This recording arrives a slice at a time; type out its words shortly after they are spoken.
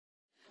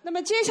那么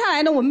接下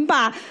来呢，我们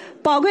把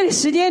宝贵的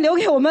时间留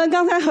给我们。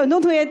刚才很多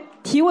同学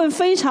提问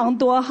非常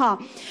多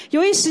哈，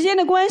由于时间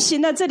的关系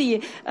呢，这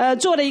里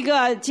做了一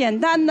个简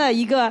单的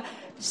一个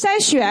筛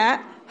选，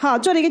好，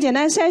做了一个简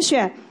单筛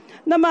选。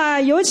那么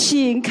有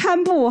请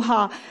堪布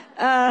哈，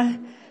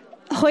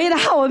回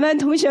答我们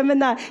同学们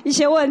的一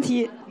些问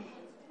题。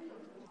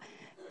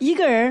一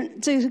个人，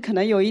这个是可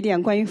能有一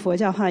点关于佛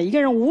教哈。一个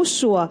人无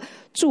所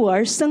住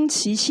而生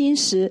其心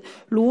时，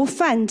如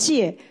犯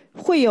戒，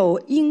会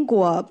有因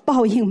果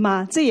报应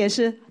吗？这也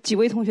是几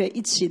位同学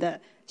一起的。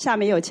下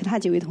面有其他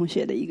几位同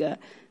学的一个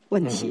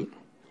问题。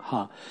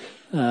好，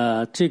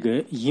这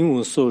个因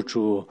无所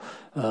住，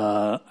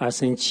而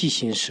生其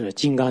心是《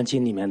金刚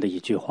经》里面的一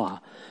句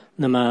话。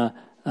那么，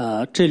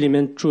这里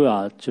面主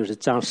要就是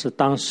讲是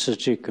当时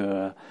这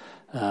个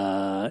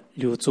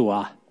六祖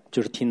啊，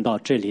就是听到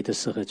这里的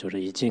时候，就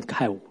是已经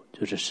开悟，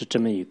是这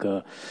么一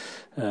个。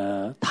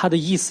他的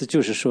意思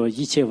就是说，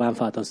一切万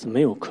法都是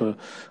没有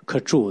可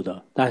住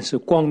的，但是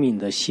光明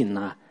的心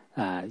呢，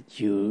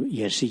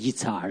也是依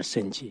此而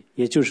生起。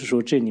也就是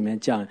说，这里面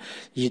讲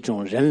一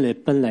种人类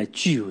本来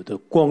具有的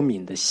光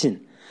明的心。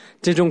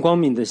这种光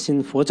明的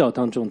心，佛教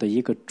当中的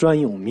一个专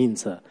用名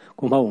字，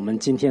恐怕我们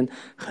今天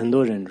很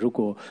多人如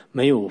果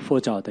没有佛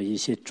教的一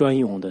些专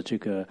用的这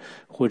个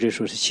或者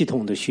说是系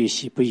统的学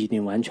习，不一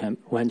定完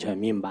全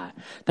明白。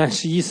但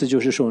是意思就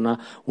是说呢，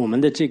我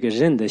们的这个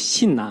人的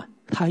心呢，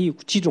它有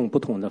几种不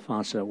同的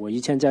方式。我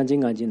以前讲《金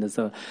刚经》的时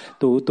候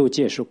都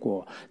解释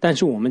过。但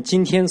是我们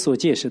今天所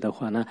解释的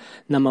话呢，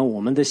那么我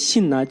们的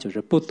心呢，就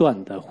是不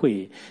断的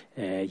会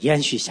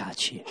延续下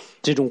去，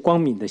这种光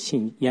明的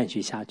心延续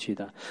下去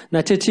的。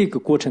那在这个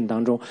过程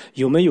当中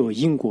有没有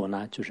因果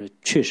呢？就是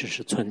确实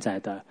是存在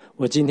的。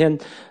我今天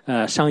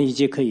上一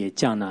节课也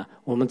讲呢，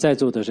我们在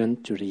座的人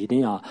就是一定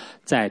要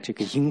在这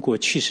个因果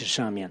趋势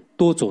上面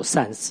多做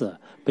善事，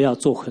不要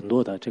做很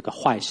多的这个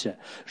坏事。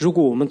如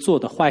果我们做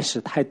的坏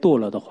事太多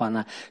了的话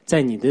呢，在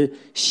你的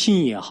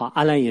心也好，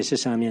阿赖耶识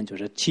上面就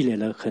是积累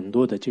了很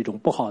多的这种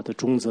不好的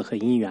种子和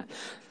因缘。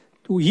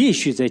也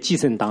许在今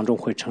生当中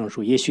会成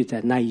熟，也许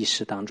在那一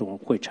世当中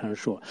会成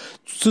熟，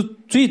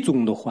最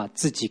终的话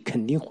自己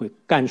肯定会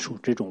感受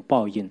这种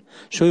报应。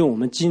所以我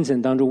们今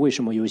生当中为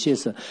什么有些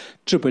是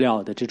治不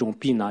了的这种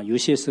病呢，有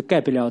些是改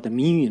不了的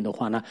命运的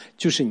话呢，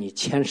就是你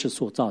前世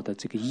所造的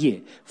这个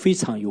业非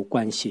常有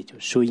关系。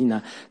所以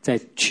呢，在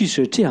趋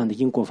势这样的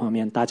因果方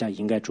面大家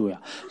应该注意。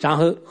然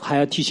后还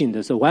要提醒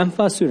的是，万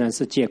法虽然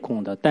是皆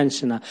空的，但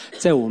是呢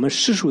在我们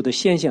世俗的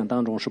现象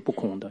当中是不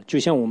空的，就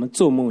像我们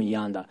做梦一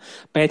样的。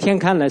白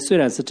天看来虽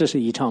然是这是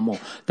一场梦，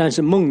但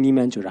是梦里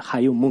面就是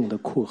还有梦的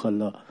苦和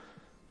乐。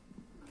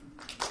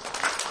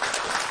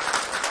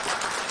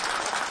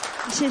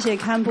谢谢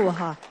堪布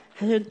哈，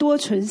还是多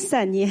存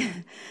善念。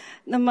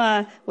那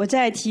么我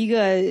再提一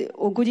个，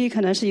我估计可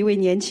能是一位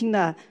年轻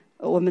的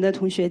我们的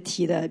同学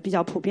提的比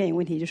较普遍一个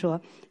问题，就是说，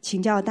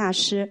请教大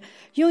师，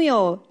拥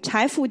有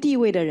财富地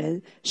位的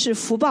人是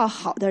福报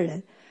好的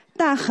人，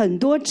但很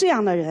多这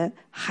样的人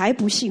还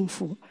不幸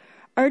福，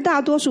而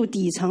大多数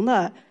底层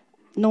的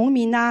农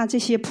民啊，这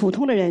些普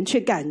通的人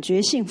却感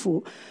觉幸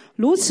福。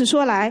如此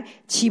说来，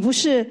岂不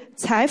是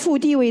财富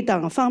地位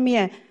等方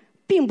面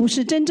并不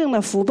是真正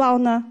的福报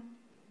呢？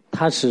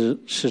它是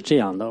这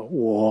样的，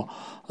我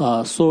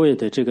所谓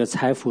的这个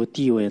财富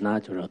地位呢，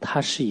就是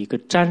它是一个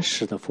暂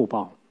时的福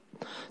报。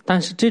但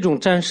是这种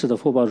暂时的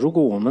福报，如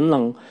果我们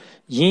能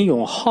应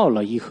用好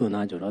了以后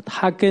呢，就是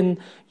它跟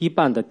一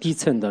般的底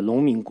层的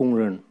农民工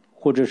人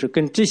或者是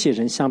跟这些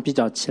人相比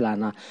较起来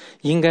呢，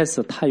应该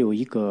是他有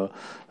一个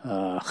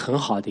很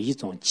好的一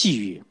种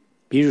机遇。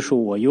比如说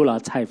我有了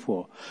财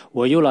富，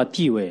我有了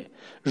地位，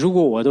如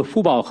果我的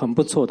福报很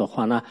不错的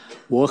话呢，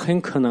我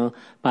很可能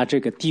把这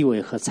个地位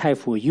和财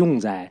富用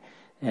在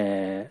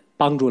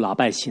帮助老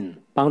百姓，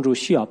帮助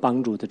需要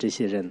帮助的这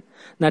些人。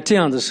那这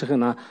样的时候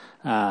呢，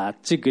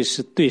这个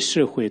是对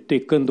社会对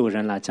更多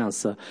人来讲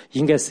是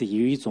应该是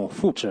有一种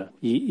福祉，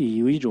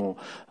有一种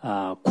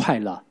快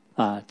乐。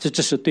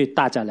这是对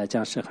大家来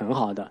讲是很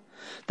好的。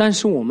但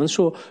是我们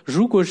说，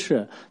如果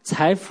是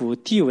财富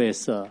地位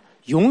是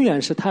永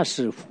远是他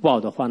是福报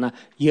的话呢，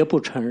也不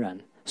承认。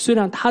虽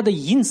然他的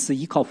因是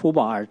依靠福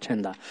报而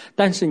成的，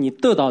但是你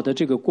得到的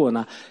这个果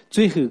呢，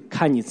最后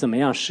看你怎么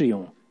样使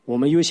用。我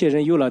们有些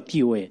人有了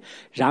地位，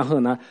然后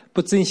呢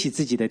不珍惜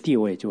自己的地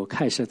位，就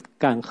开始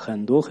干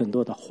很多很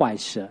多的坏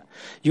事。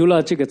有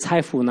了这个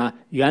财富呢，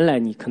原来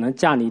你可能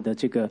家里的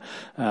这个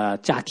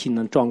家庭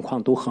的状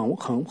况都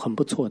很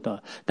不错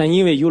的，但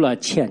因为有了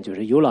钱，就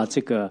是有了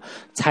这个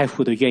财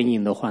富的原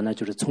因的话呢，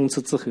就是从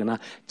此之后呢，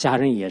家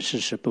人也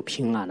是不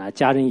平安了，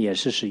家人也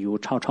是有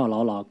吵吵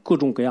闹闹，各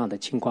种各样的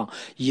情况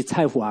以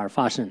财富而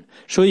发生。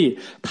所以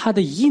它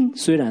的因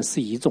虽然是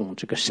一种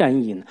这个善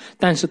因，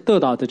但是得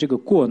到的这个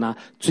果呢，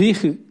最最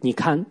后你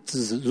看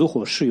是如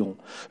何使用。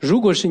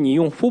如果是你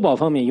用福报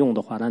方面用的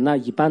话呢，那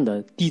一般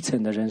的底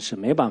层的人是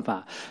没办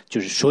法，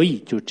就是所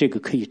以就这个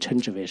可以称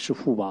之为是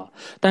福报。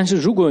但是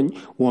如果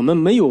我们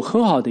没有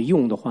很好的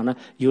用的话呢，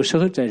有时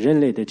候在人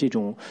类的这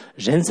种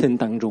人生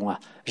当中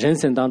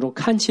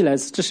看起来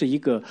这是一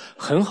个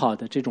很好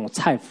的这种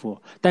财富，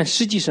但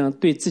实际上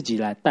对自己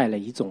来带来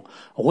一种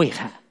危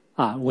害。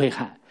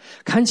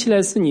看起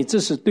来是你这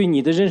是对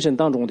你的人生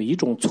当中的一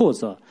种挫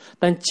折，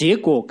但结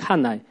果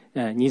看来，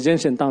你人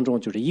生当中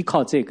就是依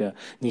靠这个，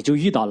你就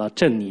遇到了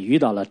真理，遇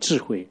到了智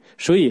慧。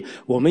所以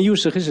我们有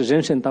时候是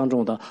人生当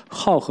中的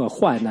好和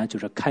坏呢，就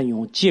是看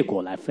用结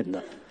果来分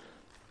的。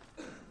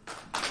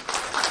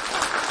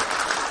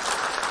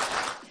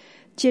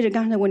接着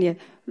刚才的问题，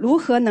如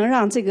何能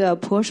让这个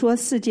婆娑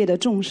世界的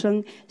众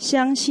生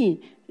相信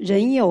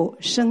人有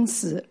生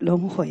死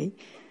轮回？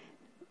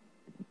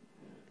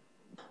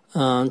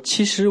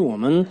其实我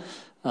们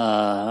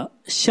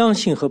相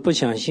信和不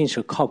相信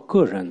是靠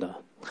个人的。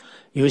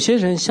有些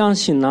人相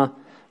信呢，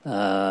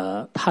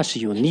他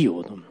是有理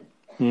由的，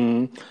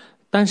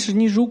但是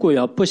你如果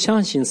要不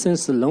相信生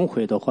死轮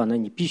回的话呢，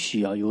你必须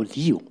要有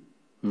理由，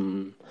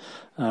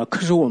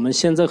可是我们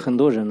现在很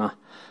多人呢，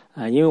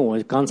因为我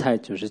刚才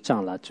就是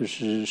讲了，就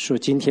是说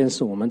今天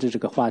是我们的这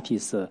个话题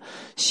是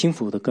幸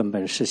福的根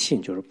本是信，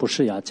就是不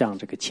是要讲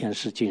这个前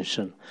世今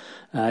生。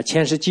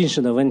前世今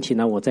生的问题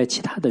呢，我在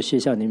其他的学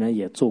校里面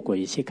也做过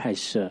一些开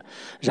示。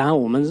然后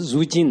我们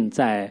如今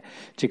在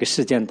这个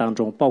事件当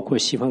中，包括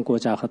西方国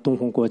家和东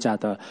方国家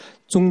的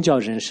宗教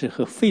人士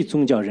和非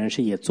宗教人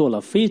士也做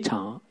了非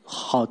常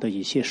好的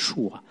一些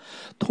书啊。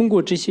通过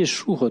这些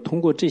书和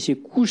通过这些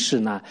故事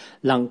呢，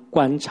让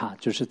观察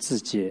就是自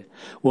己。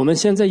我们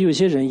现在有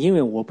些人因为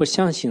我不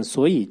相信，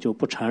所以就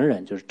不承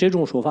认，就是这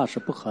种说法是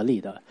不合理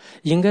的。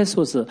应该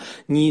说是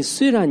你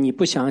虽然你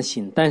不相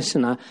信，但是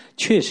呢，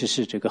确实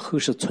是这个后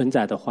世存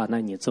在的话，那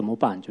你怎么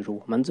办？就是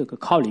我们这个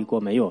考虑过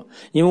没有？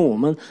因为我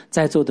们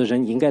在座的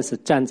人应该是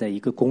站在一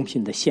个公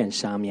平的线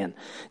上面。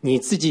你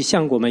自己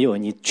想过没有？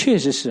你确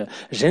实是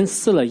人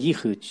死了以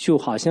后，就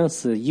好像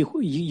是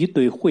一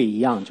堆灰一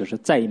样，就是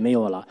再也没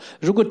有了。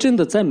如果真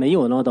的再没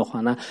有了的话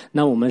呢，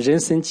那我们人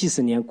生几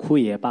十年苦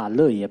也罢，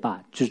乐也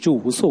罢，就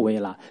无所谓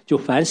了。就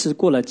凡是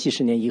过了几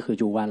十年以后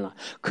就完了。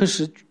可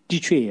是的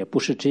确也不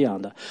是这样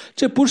的。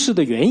这不是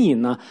的原因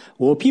呢，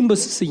我并不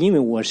是因为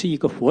我是一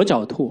个佛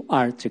教徒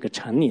而这个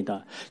成立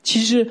的。其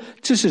实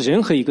这是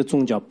任何一个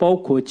宗教，包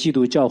括基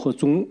督教和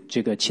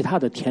这个其他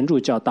的天主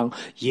教当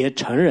也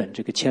承认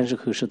这个前世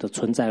后世的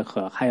存在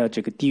和还有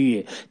这个地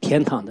狱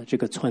天堂的这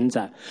个存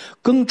在。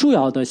更主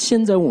要的，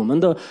现在我们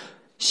的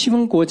西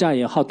方国家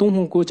也好，东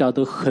方国家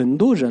的很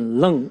多人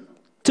能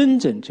真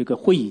正这个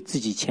会以自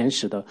己前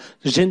世的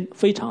人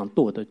非常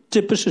多的，这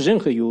不是任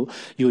何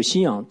有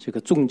信仰这个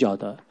宗教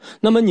的。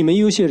那么你们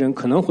有些人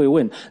可能会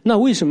问，那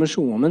为什么是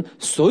我们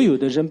所有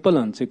的人不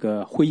能这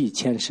个会以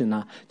前世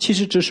呢？其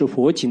实这是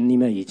佛经里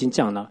面已经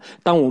讲了，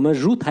当我们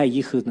入胎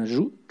以后呢，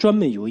专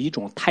门有一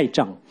种胎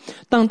障。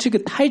当这个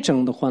胎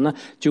障的话呢，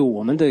就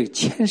我们的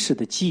前世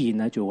的记忆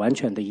呢，就完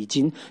全的已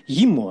经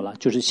遗没了，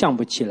就是想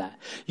不起来。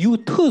有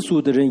特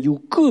殊的人，有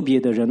个别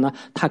的人呢，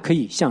他可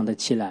以想得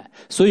起来。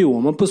所以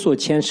我们不说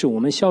前世，我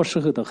们小时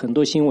候的很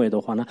多行为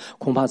的话呢，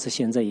恐怕是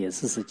现在也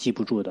是记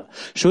不住的。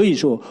所以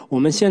说，我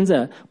们现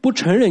在不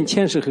承认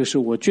前世后世，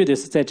我觉得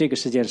是在这个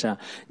世界上，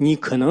你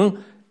可能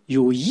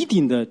有一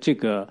定的这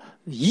个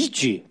依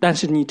据，但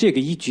是你这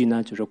个依据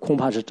呢，就是恐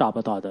怕是找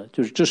不到的。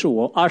就是这是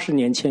我20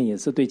年前也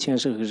是对前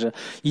世后世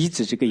一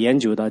直这个研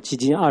究的，接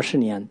近20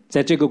年，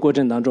在这个过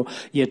程当中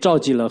也召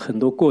集了很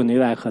多国内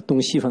外和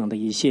东西方的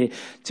一些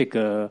这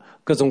个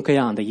各种各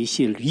样的一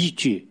些依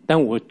据。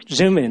但我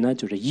认为呢，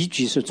就是依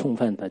据是充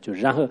分的，就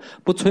是然后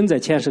不存在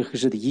前世后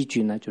世的依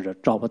据呢，就是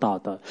找不到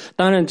的。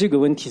当然这个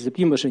问题是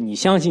并不是你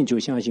相信就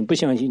相信，不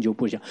相信就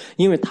不相信，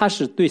因为它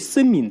是对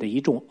生命的一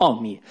种奥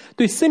秘。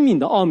对生命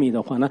的奥秘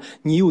的话呢，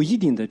你有一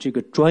定的这个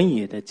专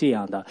业的这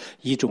样的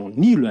一种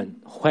理论，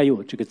还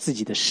有这个自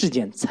己的实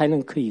践，才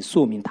能可以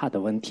说明它的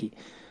问题。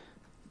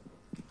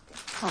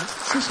好，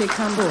谢谢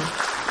堪布。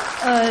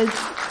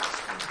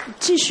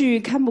继续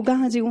堪布刚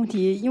才这个问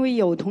题，因为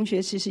有同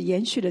学其实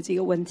延续了这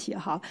个问题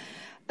哈。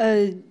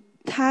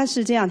他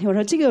是这样听我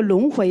说，这个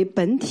轮回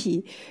本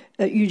体，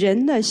与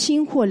人的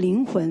心或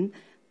灵魂，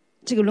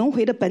这个轮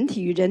回的本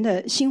体与人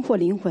的心或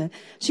灵魂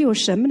是有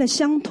什么的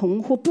相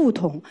同或不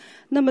同？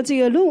那么这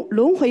个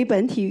轮回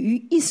本体与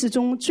意识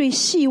中最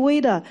细微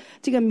的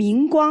这个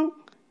明光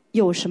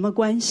有什么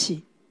关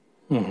系？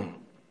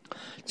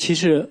其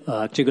实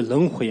这个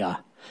轮回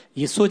啊，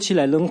一说起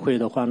来轮回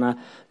的话呢，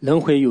轮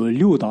回有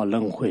6道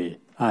轮回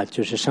啊，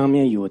就是上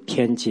面有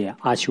天界、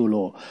阿修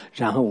罗，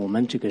然后我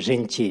们这个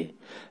人界，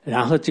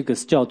然后这个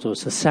叫做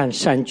是山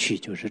区，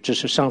就是这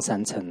是上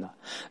3层的，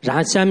然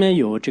后下面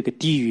有这个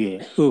地狱、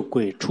恶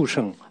鬼、畜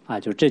生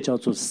就这叫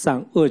做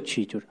三恶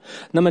趣，就是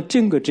那么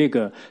这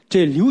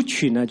6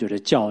趣呢，就是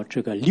叫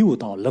这个六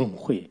道轮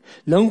回。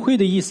轮回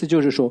的意思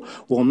就是说，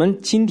我们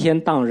今天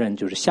当然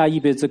就是下一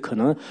辈子可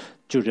能。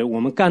就是我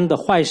们干的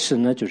坏事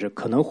呢，就是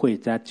可能会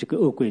在这个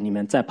恶鬼里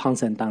面，在旁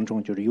生当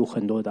中，就是有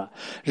很多的。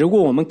如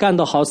果我们干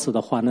的好事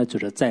的话呢，就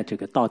是在这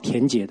个到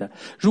天界的；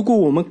如果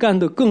我们干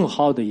的更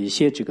好的一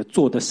些这个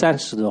做的善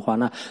事的话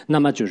呢，那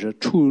么就是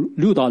出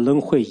六道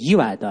轮回以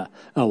外的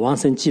往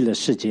生极乐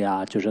世界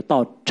啊，就是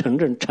到成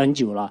人成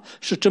就了，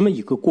是这么一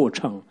个过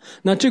程。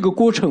那这个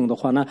过程的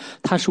话呢，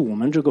它是我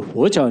们这个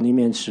佛教里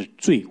面是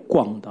最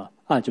广的。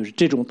就是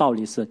这种道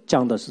理是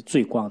讲的是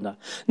最广的。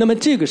那么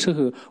这个时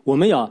候我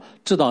们要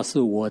知道是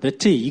我的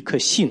这一颗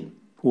心，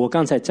我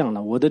刚才讲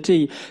了，我的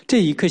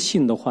这一颗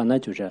心的话呢，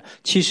就是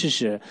其实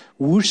是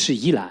无始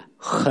以来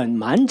很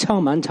漫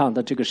长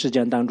的这个时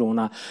间当中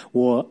呢，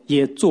我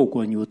也做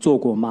过牛，做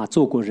过马，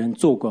做过人，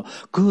做过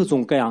各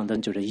种各样的，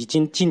就是已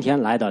经今天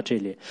来到这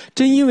里。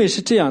正因为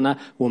是这样呢，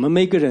我们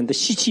每个人的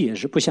习气也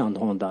是不相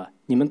同的。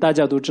你们大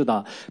家都知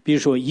道，比如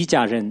说一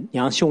家人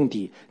两兄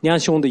弟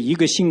一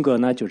个性格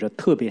呢就是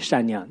特别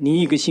善良，另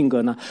一个性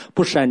格呢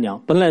不善良。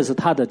本来是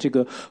他的这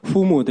个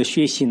父母的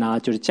学习呢，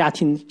就是家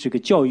庭这个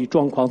教育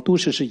状况都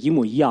是一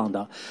模一样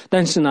的，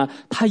但是呢，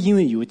他因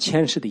为有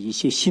前世的一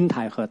些心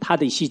态和他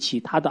的习气、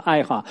他的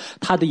爱好、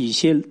他的一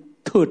些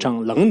特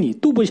长能力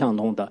都不相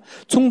同的。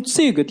从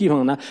这个地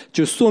方呢，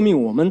就说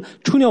明我们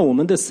除了我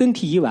们的身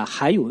体以外，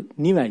还有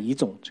另外一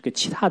种这个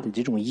其他的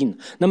这种因。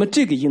那么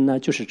这个因呢，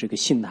就是这个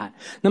心态。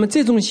那么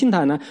这种心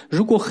态呢，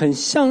如果很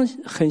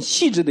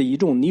细致的一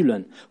种理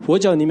论，佛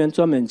教里面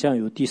专门讲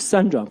有第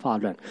三转法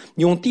论，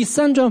用第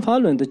三转法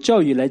论的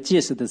教育来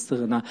解释的时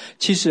候呢，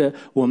其实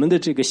我们的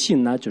这个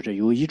心呢，就是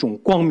有一种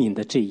光明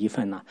的这一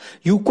份呢，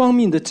有光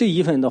明的这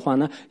一份的话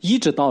呢，一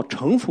直到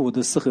成佛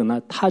的时候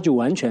呢，它就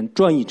完全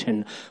转移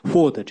成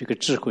佛的这个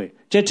智慧。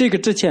在这个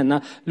之前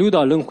呢，六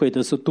道轮回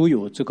的时候都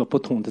有这个不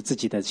同的自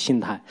己的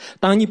心态。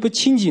当你不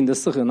清净的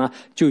时候呢，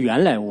就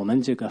原来我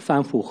们这个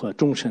凡夫和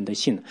众生的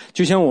心，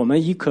就像我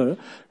们一颗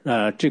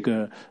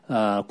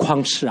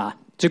矿石啊。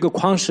这个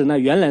矿石呢，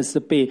原来是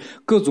被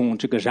各种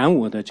这个染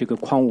物的这个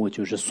矿物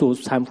就是所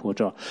掺和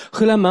着，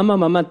后来慢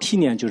慢提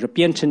炼，就是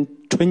变成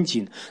纯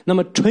净。那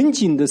么纯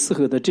净的时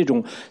候的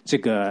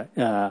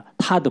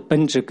它的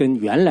本质跟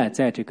原来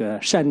在这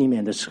个山里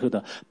面的时候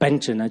的本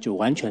质呢，就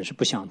完全是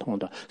不相同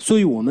的。所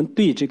以我们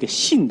对这个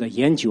性的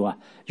研究啊，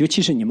尤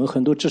其是你们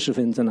很多知识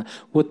分子呢，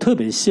我特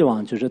别希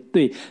望就是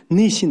对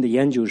内心的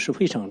研究是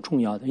非常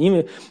重要的。因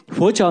为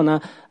佛教呢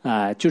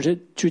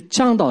就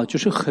讲到就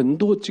是很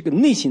多这个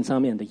内心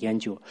上面的研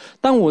究。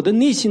当我的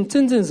内心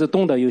真正是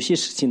懂得有些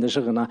事情的时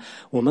候呢，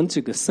我们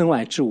这个身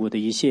外之物的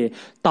一些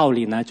道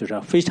理呢，就是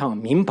非常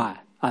明白。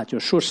就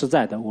说实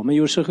在的，我们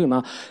有时候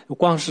呢，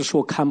光是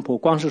说看破，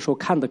光是说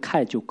看得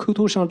开，就口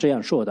头上这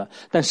样说的，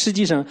但实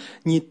际上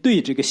你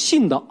对这个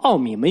性的奥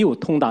秘没有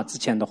通达之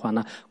前的话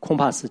呢，恐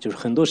怕是就是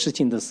很多事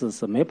情的事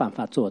是没办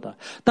法做的。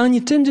当你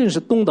真正是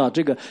懂到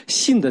这个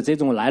性的这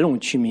种来龙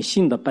去脉、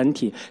性的本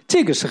体，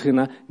这个时候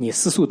呢，你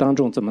世俗当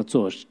中怎么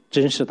做，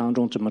真实当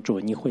中怎么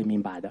做，你会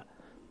明白的。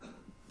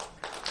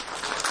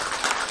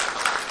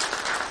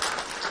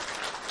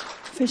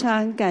非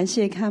常感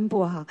谢堪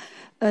布哈。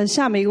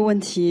下面一个问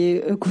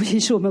题，估计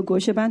是我们国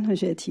学班同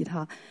学提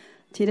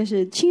的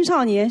是青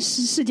少年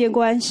世界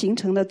观形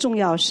成的重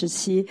要时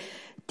期，《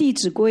弟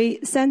子规》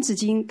《三字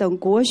经》等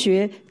国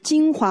学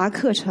精华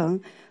课程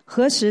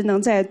何时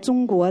能在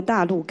中国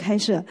大陆开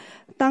设？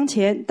当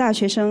前大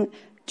学生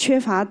缺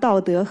乏道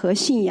德和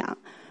信仰，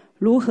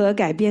如何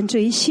改变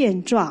这一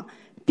现状？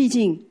毕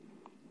竟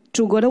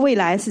祖国的未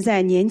来是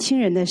在年轻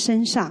人的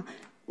身上，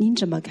您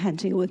怎么看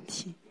这个问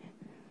题？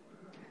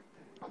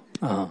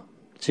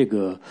这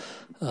个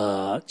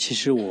其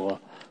实我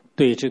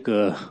对这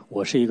个，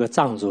我是一个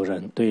藏族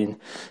人，对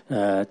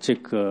这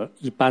个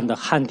一般的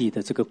汉地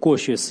的这个国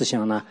学思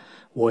想呢，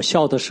我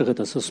小的时候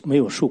的是没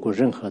有受过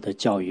任何的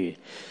教育，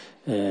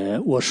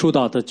我受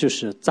到的就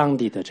是藏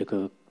地的这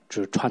个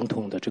就是传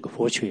统的这个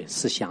佛学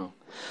思想。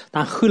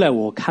但后来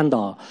我看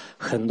到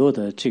很多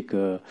的这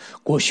个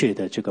国学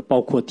的这个，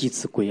包括《弟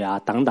子规》啊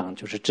等等，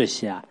就是这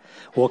些啊，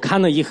我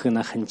看了以后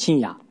呢，很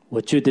惊讶。我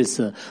觉得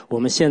是我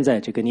们现在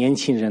这个年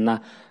轻人呢，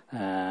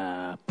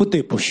不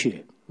得不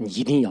学，你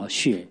一定要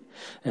学。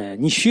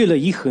你学了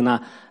以后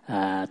呢，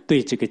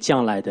对这个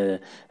将来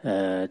的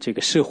这个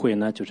社会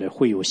呢，就是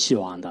会有希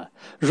望的。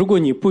如果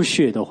你不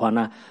学的话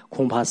呢，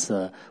恐怕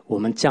是我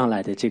们将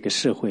来的这个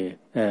社会，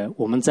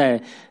我们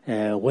在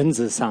文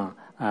字上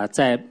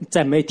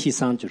在媒体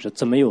上就是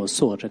怎么有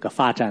所这个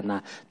发展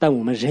呢？但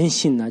我们人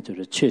心呢，就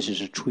是确实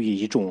是处于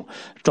一种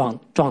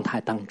状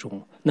态当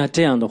中。那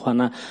这样的话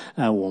呢，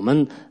我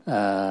们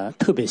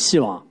特别希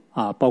望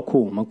包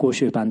括我们国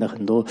学班的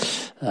很多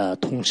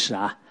同事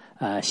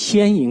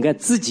先应该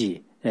自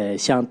己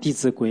像《弟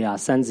子规》啊、《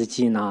三字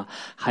经》啊，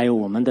还有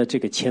我们的这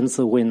个《千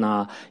字文》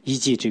啊，以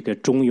及这个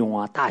《中庸》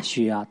啊、《大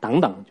学》啊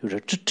等等，就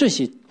是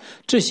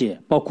这些，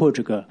包括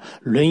这个《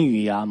论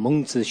语》啊、《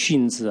孟子》、《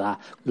荀子》啊、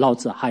老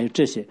子，还有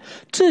这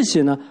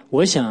些呢，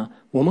我想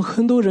我们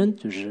很多人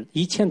就是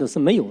以前的是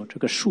没有这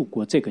个受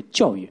过这个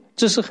教育，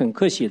这是很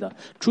可惜的。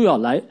主要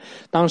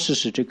当时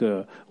是这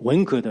个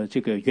文革的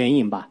这个原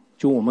因吧，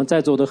就我们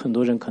在座的很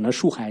多人可能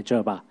受害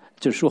者吧。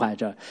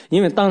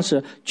因为当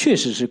时确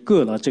实是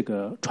革了这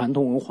个传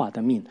统文化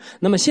的命。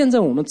那么现在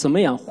我们怎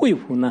么样恢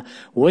复呢？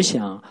我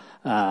想，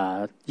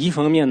一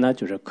方面呢，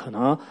就是可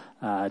能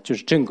就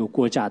是整个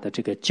国家的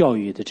这个教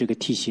育的这个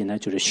体系呢，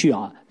就是需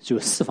要就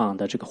四方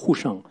的这个互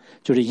生，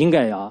就是应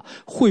该要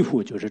恢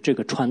复就是这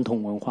个传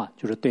统文化，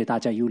就是对大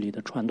家有利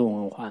的传统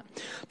文化。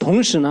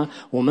同时呢，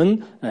我们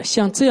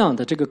像这样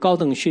的这个高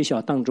等学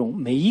校当中，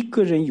每一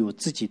个人有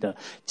自己的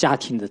家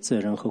庭的责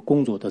任和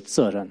工作的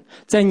责任，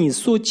在你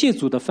所接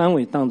触的范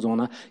围当中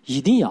呢，一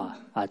定要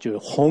就是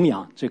弘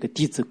扬这个《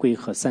弟子规》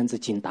和《三字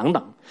经》等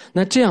等。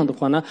那这样的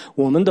话呢，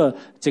我们的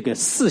这个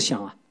思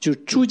想就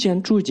逐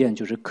渐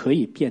就是可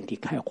以遍地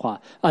开花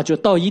就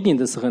到一定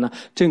的时候呢，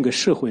整个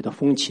社会的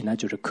风气呢，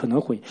就是可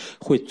能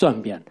会转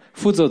变。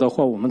否则的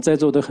话，我们在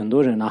座的很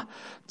多人呢，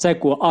再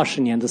过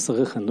20年的时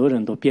候，很多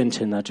人都变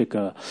成了这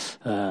个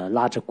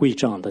拉着规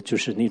章的，就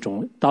是那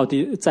种到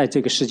底在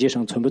这个世界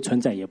上存不存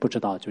在也不知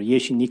道。就是也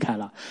许离开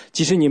了，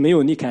即使你没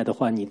有离开的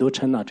话，你都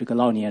成了这个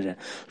老年人。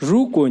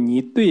如果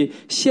你对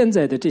现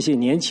在的这些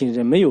年轻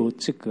人没有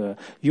这个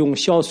用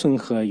孝顺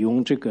和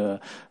用这个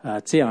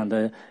这样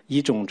的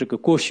一种这个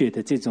国学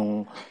的这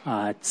种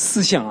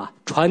思想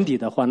传递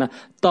的话呢，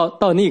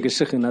到那个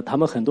时候呢，他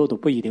们很多都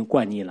不一定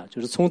管你了。就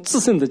是从自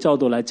身的角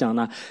度来讲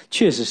呢，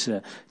确实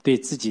是对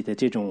自己的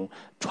这种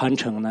传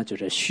承呢，就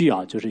是需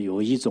要就是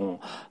有一种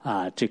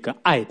这个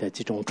爱的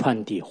这种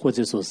传递，或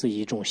者说是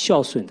一种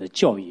孝顺的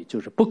教育，就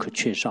是不可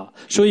缺少。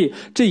所以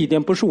这一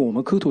点不是我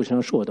们口头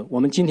上说的，我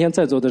们今天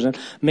在座的人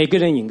每个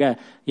人应该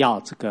要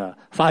这个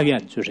发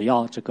愿，就是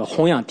要这个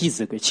弘扬《弟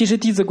子规》。其实《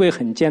弟子规》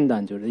很简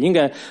单，就是应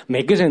该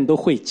每个人都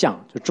会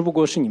讲，就只不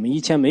过是你们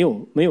以前没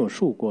有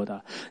受过的。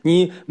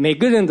你每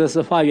个人的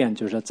是发愿，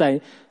就是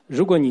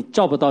如果你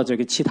找不到这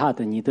个其他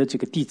的你的这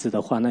个弟子的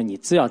话，那你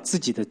只要自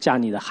己的家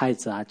里的孩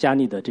子家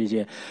里的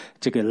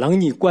这个能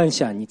力关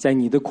系你在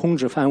你的控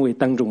制范围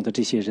当中的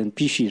这些人，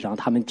必须让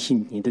他们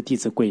听你的《弟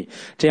子规》。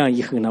这样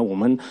以后呢，我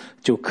们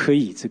就可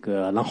以这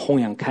个让弘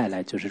扬开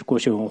来，就是国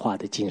学文化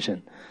的精神。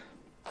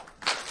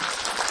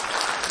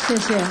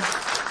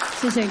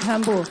谢谢堪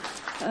布。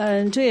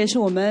这也是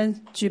我们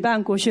举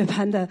办国学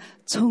班的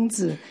宗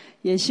旨，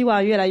也希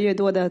望越来越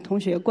多的同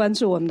学关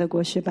注我们的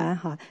国学班。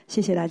好，谢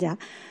谢大家。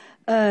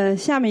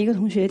下面一个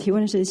同学提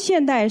问是：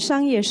现代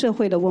商业社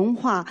会的文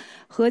化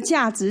和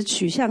价值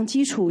取向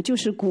基础就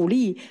是鼓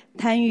励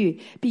贪欲，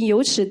并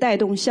由此带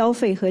动消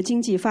费和经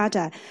济发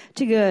展。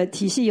这个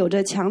体系有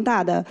着强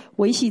大的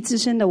维系自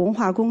身的文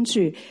化工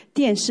具，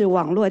电视、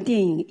网络、电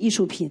影、艺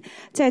术品。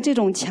在这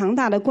种强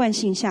大的惯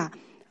性下，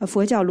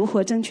佛教如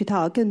何争取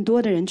到更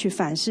多的人去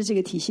反思这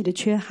个体系的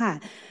缺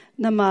憾？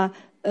那么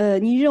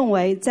您认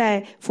为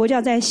在佛教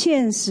在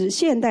现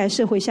代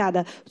社会下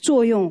的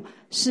作用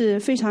是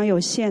非常有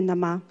限的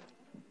吗？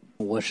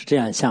我是这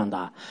样想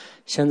的。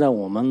现在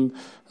我们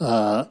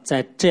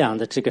在这样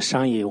的这个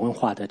商业文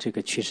化的这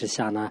个趋势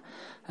下呢，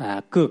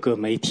各个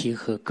媒体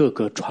和各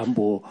个传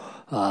播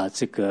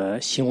这个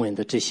新闻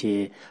的这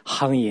些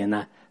行业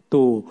呢，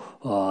都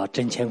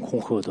争先恐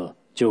后的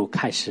就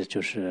开始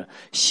就是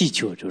希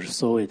求，就是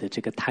所谓的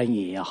这个贪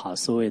欲也好，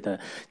所谓的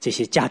这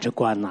些价值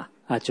观呐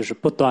就是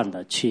不断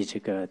的去这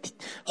个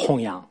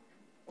弘扬。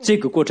这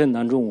个过程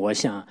当中，我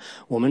想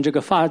我们这个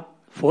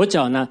佛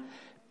教呢，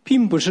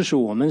并不是说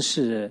我们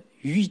是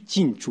欲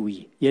尽主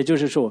义，也就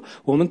是说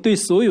我们对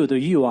所有的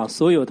欲望、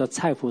所有的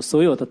财富、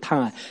所有的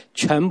贪爱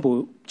全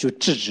部就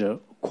制止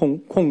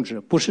控制，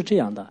不是这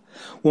样的。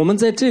我们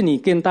在这里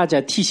跟大家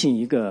提醒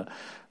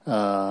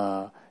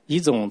一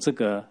种这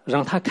个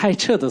让他开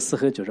车的时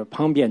候，就是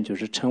旁边就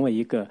是成为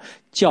一个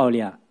教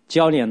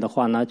练的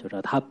话呢，就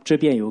是他这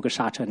边有个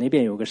刹车，那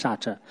边有个刹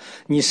车，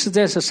你实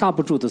在是刹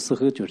不住的时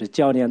候，就是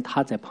教练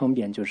他在旁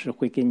边就是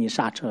会给你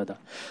刹车的。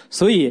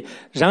所以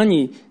让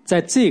你在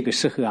这个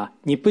时候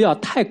你不要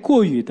太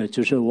过于的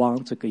就是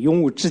往这个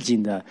永无止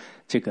境的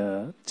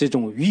这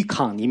种欲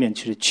抗里面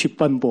去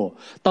奔波。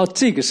到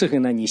这个时候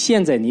呢，你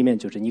现在里面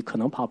就是你可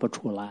能跑不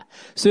出来。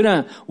虽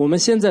然我们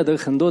现在的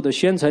很多的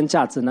宣传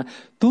价值呢，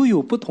都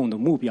有不同的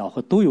目标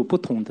和都有不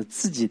同的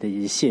自己的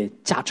一些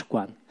价值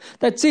观，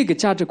但这个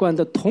价值观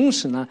的同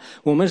时呢，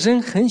我们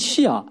人很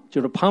需要就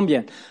是旁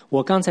边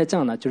我刚才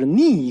讲的就是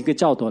另一个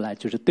角度来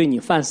就是对你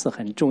反思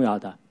很重要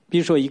的。比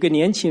如说一个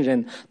年轻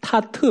人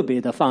他特别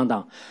的放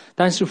荡，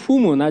但是父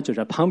母呢，就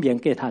是旁边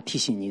给他提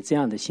醒你，这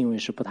样的行为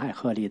是不太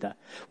合理的。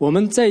我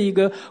们在一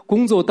个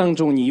工作当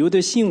中，你有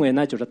的行为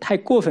呢，就是太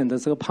过分的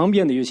时候，旁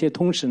边的有些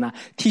同事呢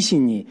提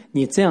醒你，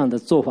你这样的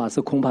做法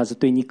是恐怕是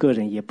对你个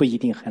人也不一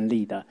定很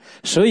利的。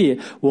所以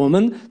我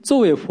们作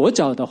为佛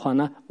教的话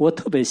呢，我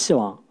特别希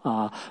望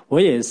我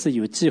也是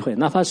有机会，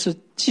哪怕是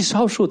极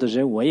少数的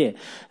人，我也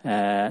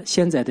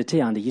现在的这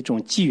样的一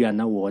种机缘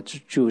呢，我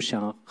就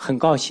想很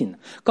高兴。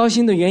高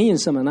兴的原因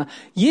是什么呢？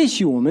也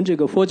许我们这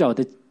个佛教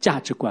的价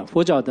值观，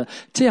佛教的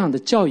这样的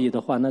教育的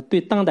话呢，对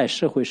当代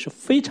社会是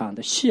非常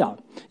的需要。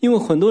因为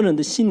很多人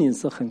的心灵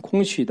是很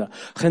空虚的，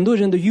很多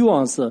人的欲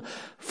望是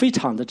非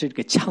常的这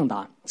个强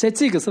大。在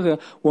这个时候，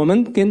我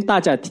们跟大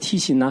家提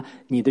醒呢，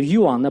你的欲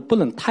望呢不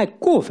能太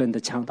过分的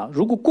强大。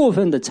如果过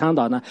分的强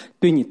大呢，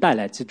对你带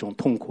来这种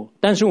痛苦。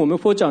但是我们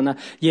佛教呢，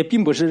也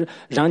并不是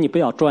让你不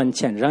要赚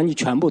钱，让你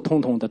全部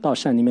统统的到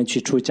山里面去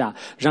出家，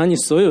让你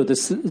所有的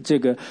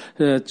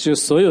就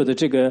所有的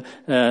这个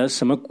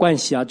什么关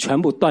系啊，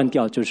全部断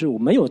掉。就是我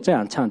没有这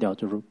样强调，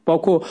就是包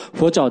括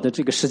佛教的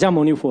这个释迦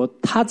牟尼佛，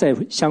他在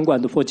相关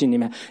的佛经里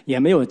面也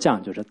没有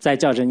讲，就是在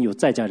家人有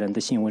在家人的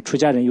行为，出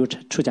家人有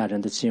出家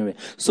人的行为。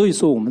所以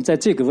说我们在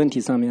这个问题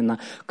上面呢，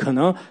可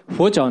能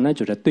佛教呢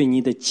就是对你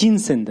的精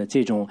神的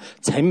这种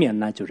层面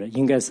呢，就是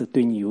应该是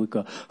对你有一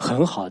个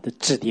很好的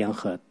指点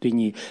和对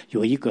你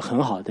有一个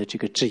很好的这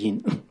个指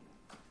引。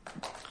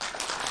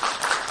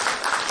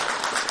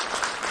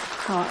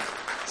好，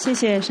谢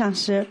谢上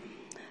师。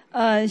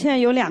现在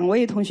有2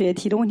位同学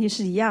提的问题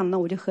是一样的，那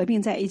我就合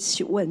并在一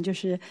起问。就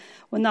是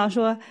问到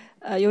说，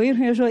有一个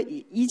同学说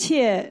一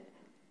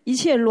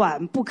切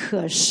卵不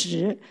可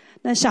食，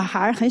那小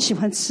孩很喜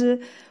欢吃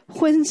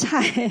荤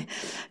菜，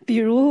比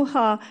如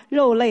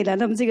肉类的，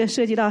那么这个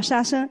涉及到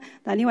杀生。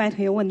那另外一同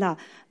学问到，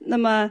那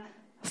么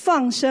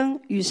放生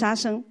与杀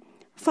生，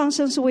放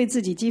生是为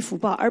自己积福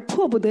报，而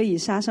迫不得已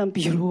杀生，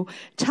比如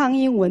苍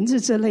蝇、蚊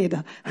子之类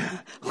的，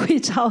会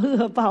遭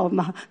恶报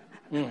吗？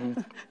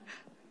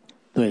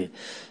对，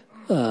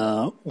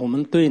我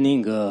们对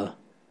那个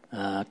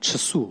吃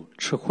素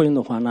吃荤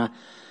的话呢，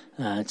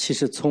其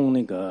实从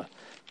那个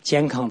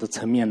健康的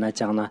层面来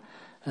讲呢，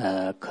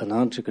可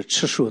能这个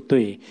吃素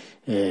对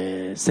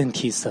身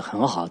体是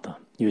很好的。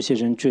有些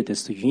人觉得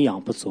是营养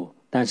不足，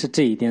但是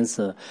这一点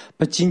是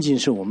不仅仅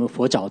是我们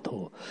佛教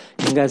徒，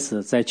应该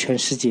是在全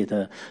世界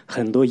的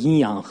很多营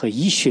养和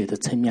医学的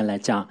层面来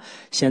讲，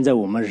现在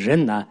我们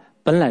人呢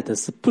本来的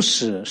是不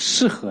是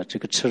适合这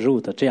个吃肉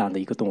的这样的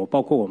一个动物，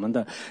包括我们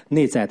的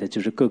内在的就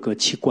是各个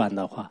器官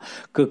的话，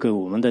各个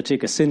我们的这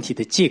个身体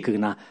的结构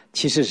呢，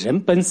其实人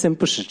本身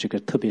不是这个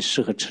特别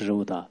适合吃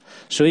肉的。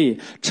所以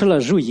吃了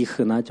肉以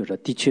后呢，就是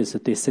的确是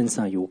对身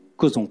上有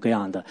各种各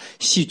样的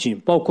细菌，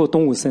包括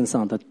动物身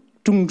上的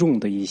种种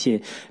的一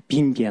些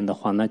病变的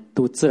话呢，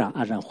都自然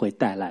而然会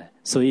带来。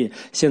所以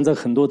现在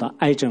很多的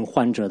癌症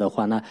患者的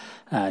话呢，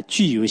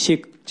据有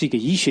些这个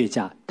医学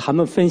家他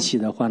们分析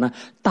的话呢，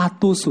大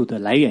多数的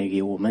来源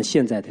于我们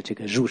现在的这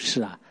个肉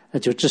食啊，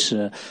就这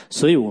是，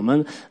所以我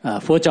们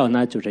佛教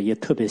呢，就是也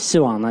特别希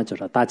望呢，就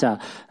是大家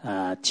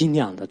尽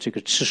量的这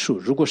个吃素。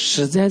如果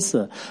实在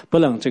是不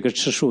能这个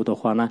吃素的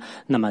话呢，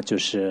那么就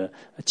是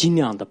尽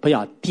量的不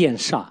要颠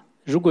杀。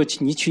如果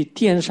你去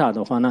颠杀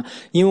的话呢，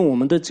因为我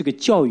们的这个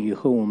教育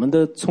和我们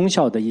的从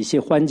小的一些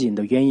环境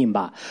的原因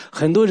吧，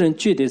很多人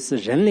觉得是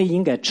人类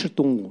应该吃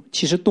动物，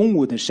其实动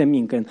物的生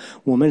命跟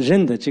我们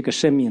人的这个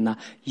生命呢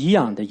一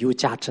样的有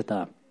价值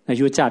的。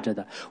有价值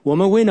的。我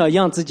们为了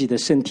养自己的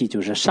身体，就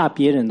是杀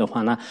别人的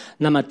话呢，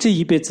那么这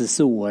一辈子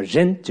是我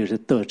人就是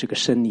得这个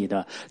生理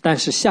的，但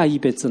是下一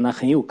辈子呢，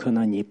很有可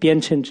能你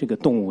变成这个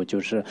动物，就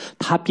是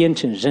它变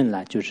成人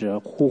了，就是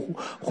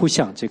互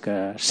相这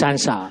个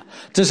杀。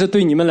这是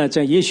对你们来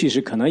讲，也许是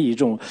可能一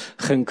种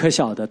很可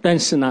笑的，但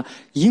是呢，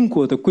因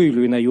果的规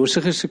律呢，有时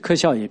候是可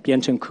笑也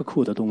变成可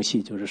苦的东西，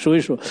就是所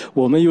以说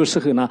我们有时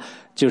候呢，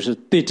就是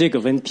对这个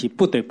问题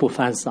不得不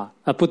反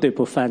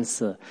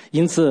思。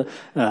因此，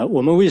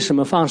我们为什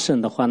么放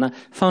生的话呢？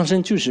放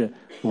生就是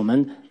我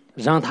们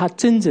让他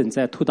真正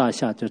在土地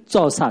下就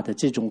造下的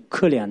这种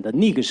可怜的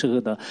那个时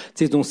候的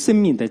这种生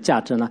命的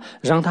价值呢，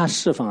让他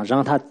释放，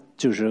让他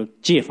就是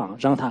解放，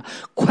让他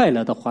快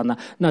乐的话呢，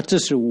那这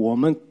是我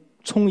们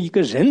从一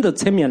个人的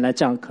层面来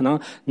讲，可能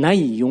难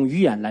以用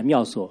语言来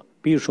描述。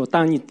比如说，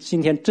当你今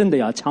天真的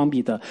要枪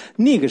毙的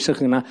那个时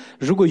候呢，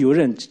如果有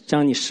人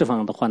将你释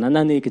放的话呢，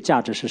那个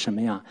价值是什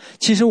么样？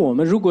其实我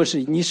们如果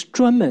是你是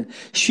专门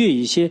学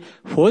一些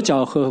佛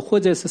教或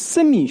者是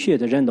生命学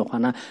的人的话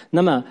呢，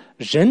那么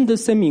人的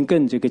生命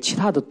跟这个其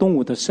他的动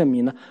物的生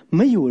命呢，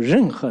没有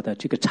任何的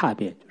这个差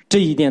别。这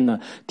一点呢，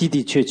的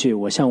的确确，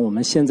我想我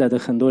们现在的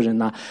很多人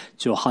呢，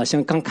就好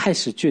像刚开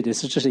始觉得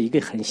这是一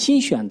个很新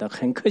鲜的、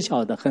很可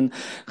笑的、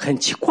很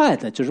奇怪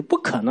的，就是不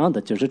可能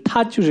的，就是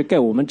它就是该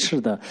我们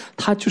吃的，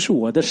它就是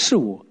我的食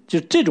物，就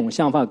这种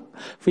想法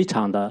非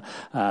常的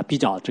比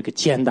较这个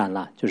简单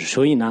了，就是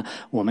所以呢，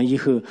我们以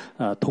后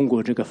通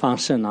过这个方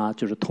式呢，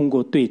就是通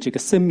过对这个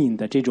生命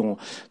的这种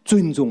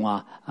尊重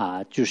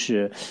就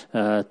是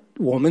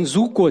我们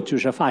如果就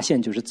是发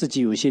现就是自己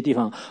有些地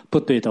方不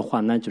对的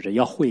话，那就是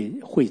要会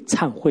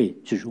忏悔。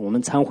就是我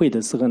们忏悔的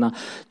时候呢，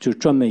就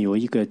专门有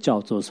一个叫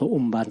做说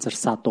嗡班兹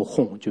萨多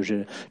哄，就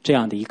是这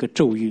样的一个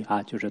咒语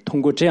就是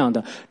通过这样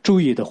的咒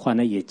语的话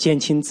呢，也减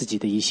轻自己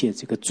的一些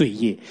这个罪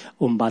业。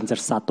嗡班兹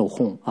萨多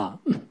哄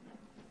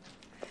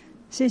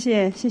谢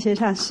谢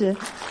上师。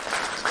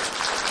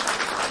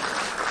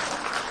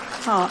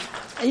好，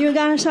因为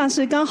刚刚上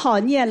师刚好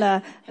念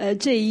了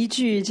这一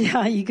句这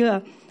样一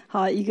个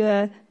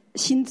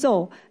心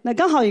咒，那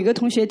刚好有个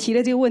同学提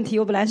了这个问题，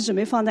我本来是准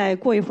备放在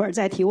过一会儿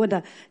再提问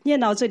的，念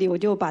到这里我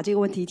就把这个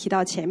问题提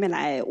到前面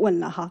来问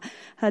了哈。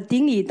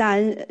顶礼大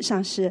恩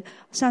上师，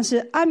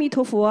阿弥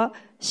陀佛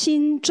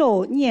心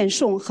咒念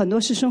诵，很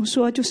多师兄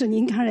说就是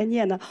您刚才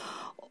念的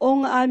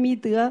嗡阿弥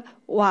德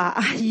瓦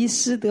阿依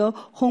师德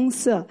轰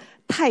色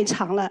太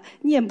长了，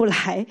念不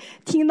来。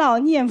听到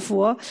念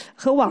佛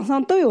和网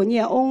上都有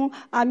念嗡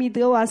阿弥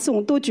德瓦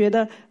颂，都觉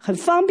得很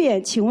方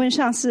便。请问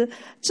上师，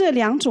这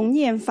两种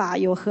念法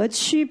有何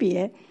区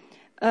别？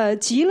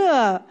极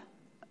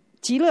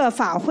乐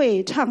法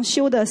会畅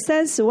修的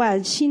30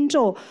万心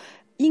咒，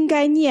应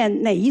该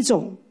念哪一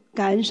种？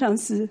感恩上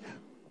师。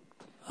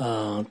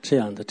这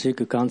样的，这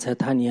个刚才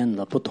他念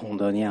了不同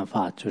的念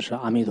法，就是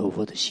阿弥陀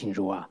佛的心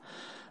咒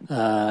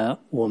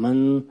我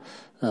们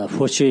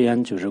佛学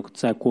院就是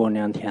再过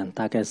2天，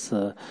大概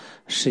是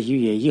11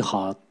月1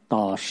号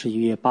到11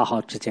月8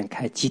号之间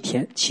开7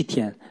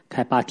天，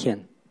开8天，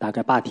大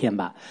概8天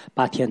吧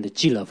，8天的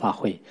极乐法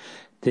会。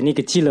的那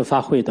个极乐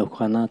法会的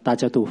话呢，大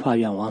家都发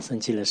愿往生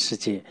极乐世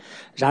界。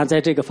然后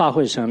在这个法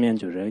会上面，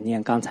就是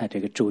念刚才这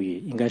个咒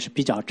语，应该是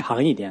比较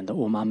长一点的。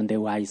我们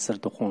的瓦伊斯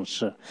的弘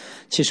誓，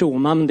其实我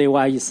们的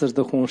瓦伊斯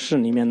的弘誓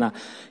里面呢，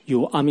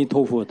有阿弥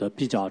陀佛的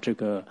比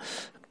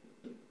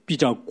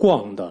较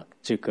广的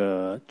这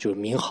个就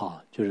名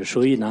号，就是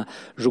所以呢，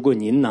如果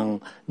您能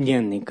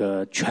念那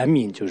个全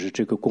名，就是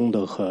这个功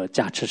德和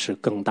加持是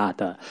更大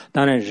的。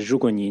当然是如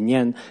果你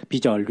念比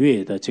较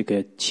略的这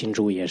个心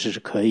咒也是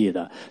可以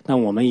的。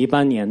但我们一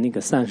般念那个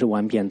30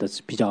万遍的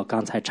比较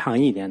刚才长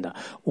一点的，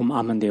我们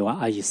阿门德瓦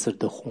阿伊斯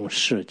的弘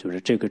誓，就是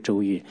这个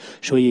咒语。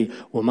所以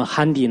我们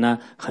汉地呢，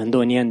很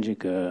多念这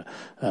个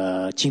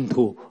净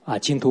土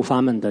净土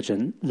法门的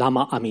人，南无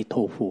阿弥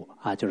陀佛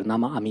就是南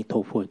无阿弥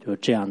陀佛，就是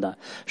这样的。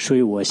所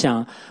以我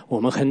想我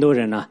们很多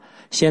人呢，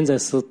现在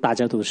是大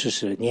家都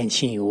是年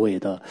轻有为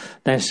的，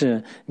但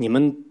是你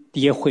们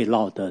也会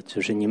老的，就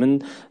是你们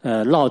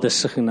老的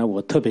时候呢，我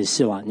特别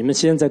希望你们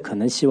现在可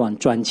能希望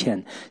赚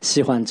钱，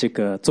希望这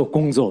个做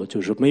工作，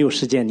就是没有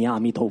时间念阿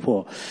弥陀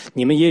佛。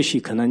你们也许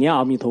可能念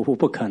阿弥陀佛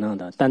不可能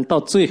的，但到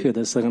最后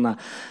的时候呢，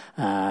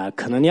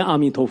可能念阿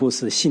弥陀佛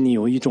是心里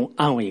有一种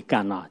安慰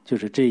感就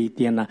是这一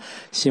点呢，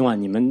希望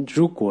你们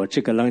如果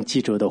这个能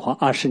记住的话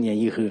，20年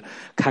以后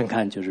看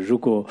看，就是如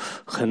果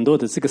很多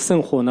的这个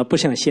生活呢不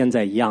像现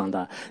在一样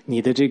的，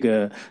你的这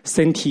个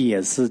身体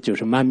也是就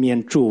是满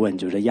面皱纹，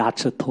就是牙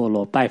齿脱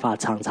落，白发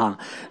苍苍，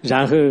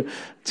然后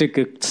这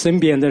个身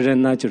边的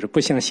人呢，就是不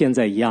像现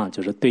在一样，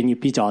就是对你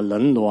比较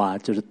冷落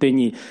就是对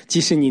你，即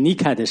使你离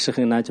开的时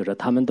候呢，就是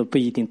他们都不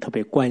一定特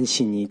别关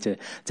心你。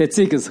在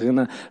这个时候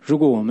呢，如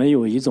果我们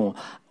有一种，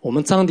我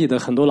们藏地的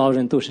很多老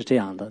人都是这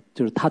样的，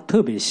就是他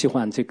特别喜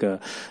欢这个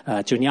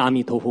就念阿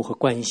弥陀佛和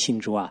观音心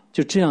咒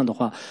就这样的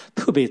话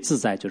特别自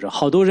在。就是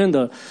好多人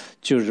的，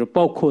就是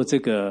包括这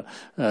个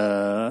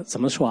怎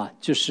么说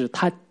就是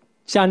他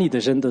家里的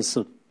人都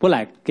是不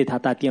来给他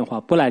打电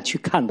话，不来去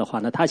看的话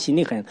呢，他心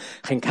里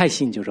很开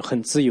心，就是很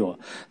自由。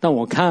但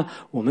我看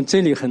我们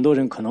这里很多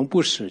人可能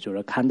不是，就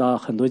是看到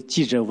很多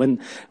记者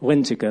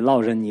问这个老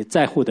人你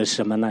在乎的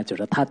什么呢？就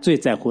是他最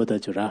在乎的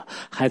就是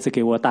孩子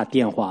给我打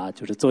电话。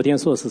就是昨天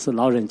说是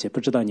老人节，不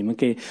知道你们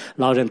给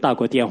老人打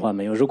过电话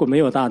没有？如果没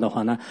有打的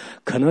话呢，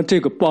可能这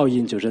个报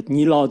应就是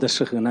你老的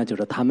时候呢，就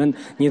是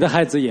你的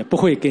孩子也不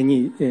会给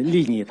你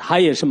理你，他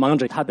也是忙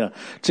着他的，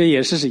这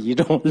也是一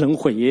种轮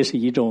回，也是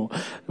一种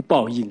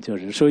报应，就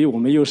是所以我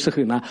们有时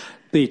候呢，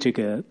对这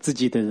个自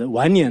己的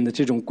晚年的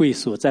这种归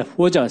宿，在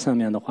佛教上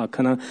面的话，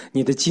可能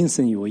你的精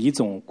神有一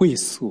种归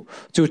宿。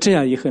就这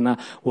样以后呢，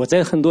我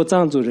在很多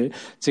藏族人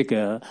这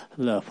个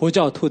佛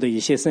教徒的一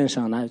些身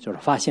上呢，就是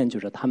发现，就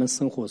是他们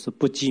生活是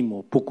不寂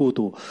寞、不孤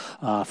独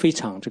非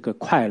常这个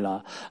快乐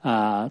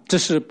这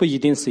是不一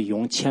定是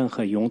用钱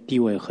和用地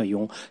位和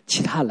用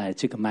其他来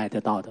这个买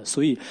得到的。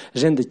所以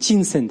人的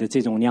精神的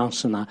这种粮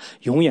食呢，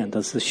永远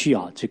都是需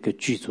要这个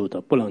具足的，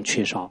不能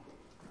缺少。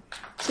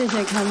谢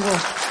谢堪布。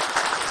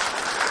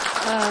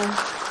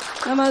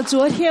那么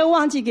昨天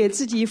忘记给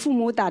自己父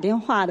母打电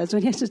话的，昨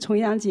天是重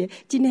阳节，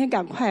今天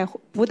赶快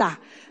补打，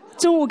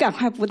中午赶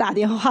快补打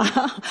电话，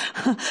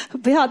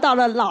不要到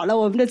了老了，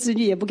我们的子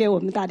女也不给我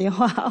们打电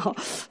话。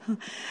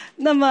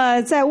那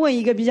么再问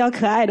一个比较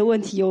可爱的问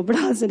题，我不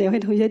知道是哪位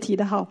同学提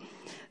的好，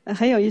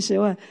很有意思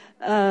问，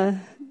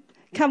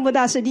堪布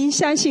大师，您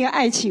相信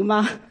爱情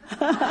吗？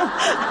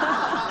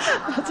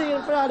这个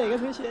不知道哪个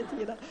同学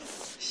提的。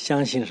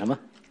相信什么？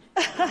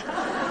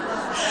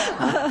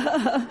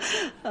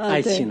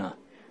爱情呢？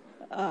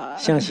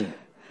相信。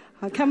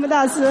好，堪布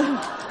大师。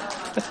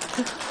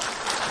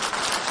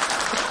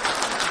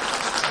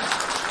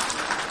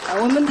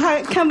我们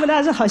堪布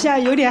大师好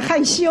像有点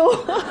害羞。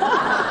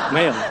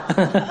没有。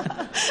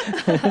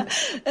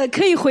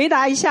可以回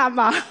答一下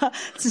吗？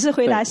只是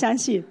回答相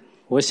信。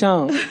我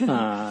想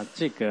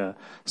这个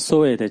所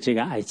谓的这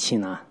个爱情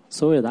呢，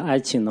所谓的爱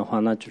情的话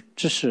呢，就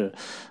这是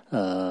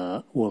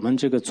我们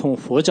这个从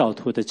佛教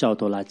徒的角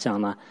度来讲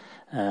呢，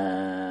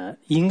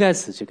应该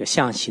是这个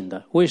相信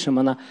的。为什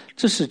么呢？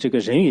这是这个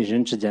人与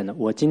人之间的。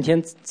我今天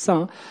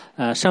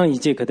上一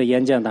节课的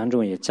演讲当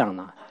中也讲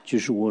了，就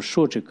是我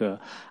说这个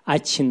爱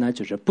情呢，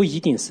就是不一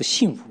定是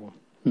幸福。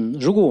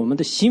如果我们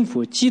的幸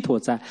福寄托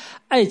在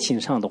爱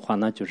情上的话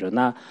呢，就是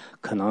那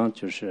可能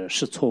是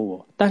错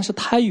误。但是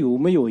它有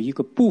没有一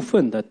个部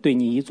分的对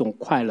你一种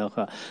快乐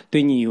和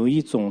对你有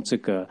一种这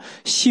个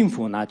幸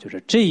福呢？就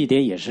是这一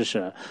点也是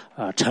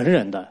承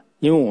认的。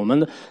因为我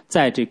们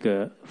在这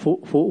个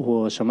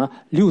什么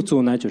六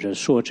祖呢，就是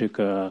说这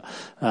个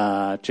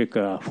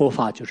佛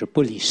法就是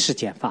不离世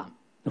间法。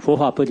佛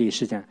法不离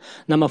世间，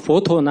那么佛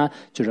陀呢，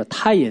就是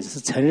他也是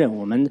承认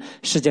我们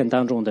世间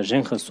当中的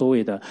任何所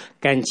谓的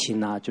感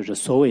情啊，就是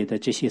所谓的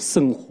这些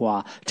生活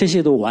啊，这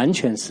些都完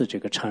全是这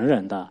个承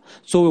认的。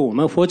作为我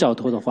们佛教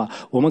徒的话，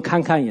我们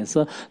看看也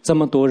是这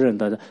么多人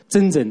的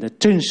真正的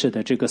真实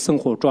的这个生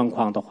活状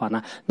况的话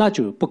呢，那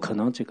就不可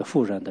能这个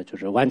否认的，就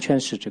是完全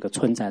是这个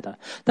存在的。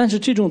但是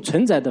这种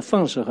存在的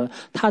方式和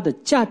它的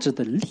价值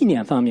的理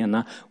念方面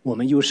呢，我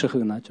们有时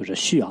候呢就是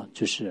需要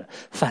就是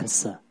反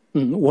思。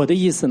我的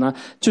意思呢，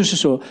就是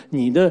说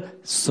你的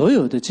所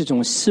有的这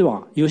种希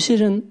望，有些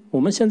人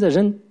我们现在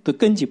人的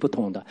根基不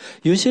同的，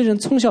有些人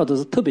从小都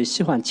是特别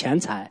喜欢钱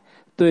财，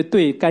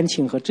对感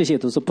情和这些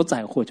都是不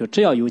在乎，就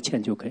只要有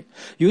钱就可以。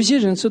有些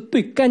人是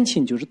对感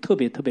情就是特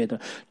别特别的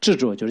执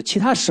着，就是其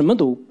他什么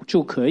都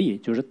就可以，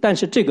就是但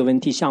是这个问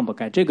题想不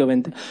开，这个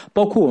问题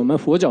包括我们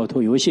佛教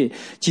徒有些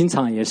经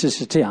常也是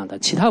这样的，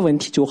其他问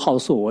题就好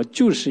说，我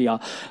就是要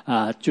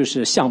就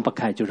是想不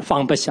开，就是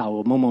放不下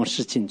我某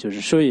事情，就是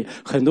所以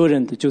很多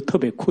人就特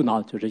别苦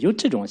恼，就是有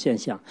这种现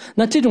象。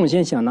那这种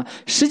现象呢，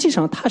实际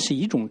上它是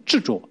一种执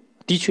着，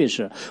的确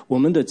是我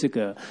们的这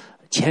个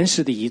前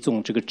世的一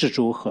种这个执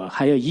着和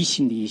还有异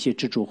性的一些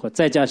执着和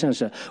再加上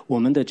是我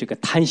们的这个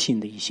贪心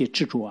的一些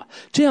执着啊，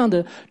这样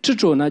的执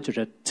着呢，就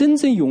是真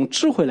正用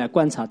智慧来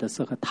观察的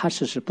时候，它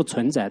是不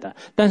存在的。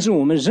但是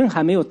我们人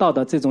还没有到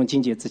达这种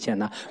境界之前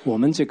呢，我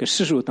们这个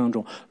世俗当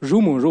中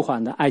如梦如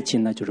幻的爱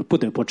情呢，就是不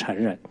得不承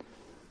认。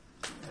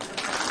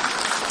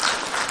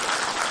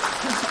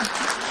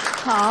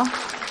好，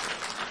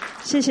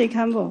谢谢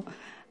堪布。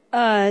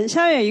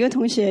下面有一个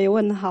同学也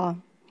问哈。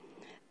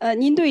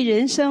您对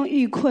人生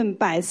遇困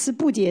百思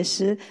不解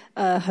时，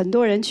很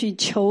多人去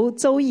求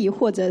周易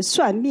或者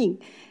算命，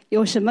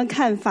有什么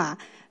看法？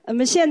那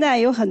么现在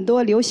有很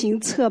多流行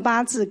测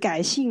八字、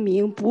改姓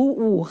名、补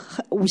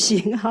五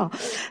行哈，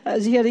这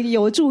些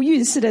有助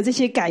运势的这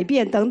些改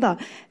变等等，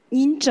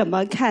您怎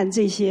么看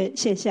这些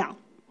现象？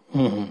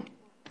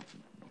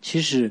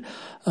其实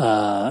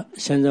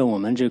现在我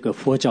们这个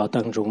佛教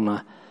当中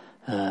呢，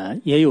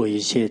也有一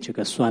些这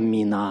个算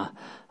命啊，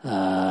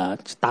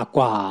八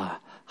卦啊。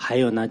还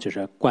有呢，就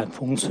是观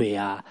风水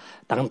啊，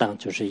等等，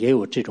就是也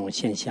有这种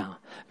现象。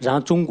然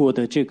后中国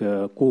的这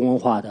个古文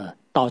化的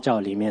道教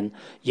里面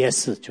也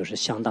是就是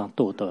相当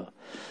多的。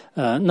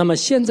那么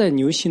现在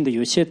流行的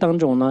有些当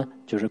中呢，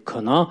就是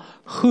可能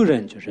后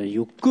人就是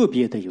有个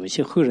别的有一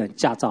些后人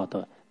加造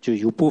的，就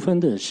有部分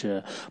的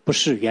是不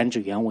是原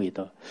汁原味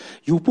的，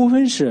有部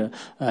分是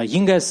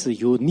应该是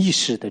有历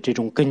史的这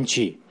种根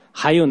据。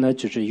还有呢，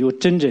就是有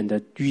真正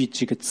的与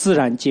这个自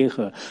然结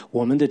合，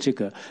我们的这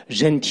个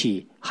人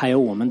体，还有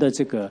我们的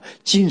这个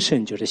精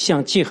神，就是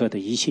相结合的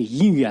一些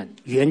因缘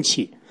元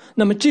气。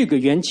那么这个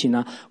元气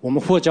呢，我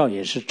们佛教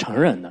也是承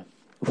认的，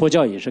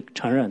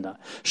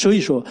所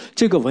以说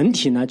这个问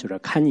题呢，就是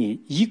看你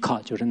依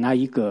靠就是哪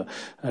一个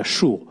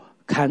书。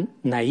看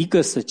哪一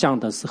个是讲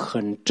的是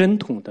很正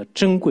统的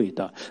珍贵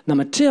的，那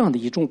么这样的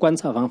一种观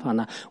察方法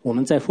呢，我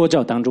们在佛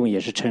教当中也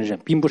是承认，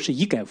并不是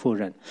一概否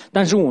认。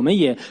但是我们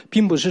也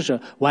并不是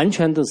完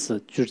全的是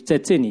就是在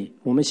这里，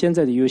我们现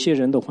在的有些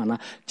人的话呢，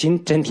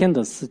整天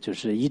的是就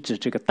是一直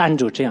这个担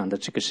着这样的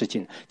这个事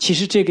情，其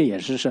实这个也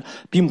是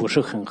并不是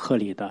很合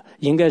理的。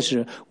应该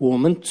是我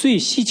们最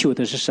希求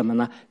的是什么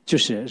呢？就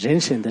是人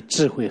生的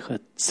智慧和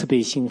慈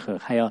悲心和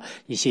还有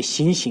一些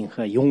信心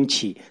和勇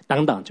气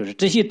等等，就是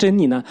这些真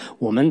理呢，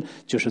我们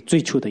就是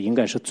追求的应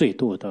该是最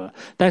多的。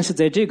但是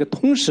在这个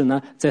同时呢，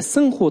在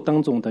生活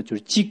当中的就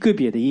是极个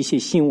别的一些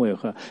行为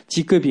和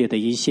极个别的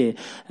一些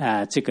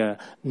这个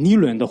理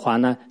论的话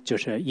呢，就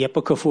是也不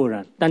可否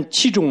认。但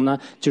其中呢，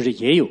就是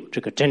也有这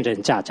个真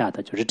真假假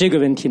的，就是这个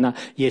问题呢，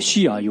也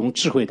需要用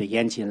智慧的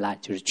眼睛来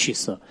就是取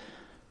舍。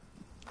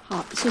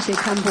好，谢谢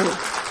堪布。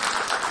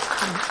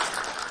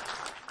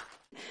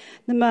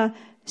那么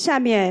下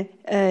面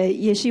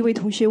也是一位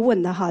同学问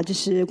的哈，就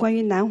是关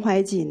于南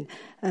怀瑾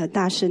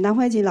大师。南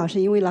怀瑾老师，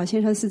因为老先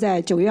生是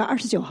在9月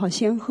29号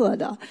仙贺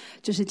的，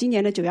就是今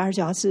年的9月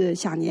29号是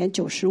享年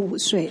95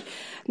岁。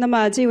那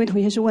么这位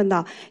同学是问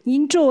到，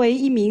您作为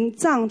一名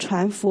藏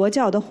传佛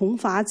教的弘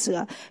法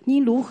者，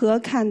您如何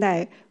看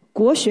待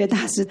国学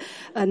大师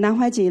南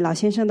怀瑾老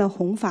先生的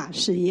弘法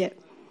事业？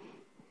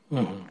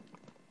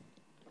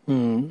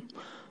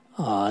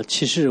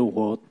其实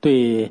我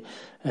对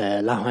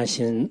南怀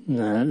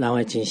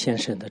瑾先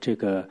生的这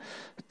个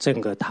整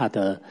个他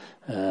的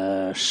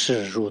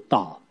示入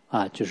道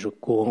啊，就是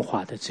国文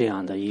化的这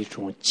样的一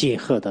种结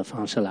合的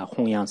方式来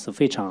弘扬是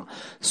非常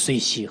随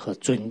喜和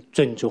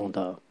尊重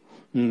的。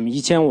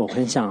以前我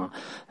很想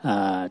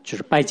就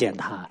是拜见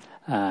他。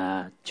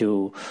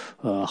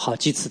好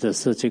几次的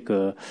是这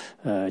个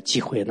机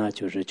会呢，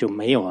就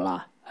没有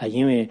了。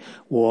因为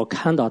我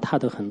看到他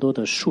的很多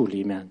的书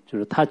里面，就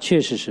是他确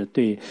实是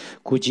对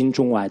古今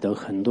中外的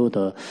很多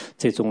的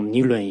这种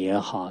理论也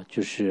好，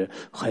就是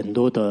很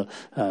多的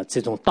这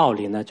种道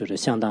理呢，就是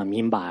相当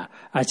明白。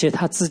而且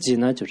他自己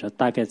呢，就是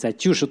大概在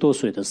90多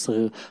岁的时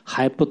候，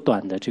还不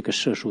断的这个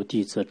摄受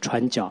弟子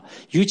传教，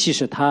尤其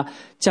是他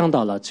讲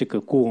到了这个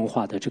古文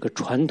化的这个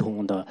传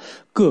统的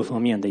各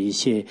方面的一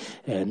些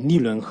理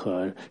论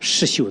和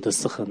实修的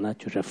时候呢，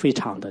就是非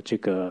常的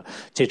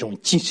这种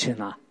精神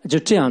啊。就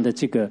这样的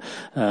这个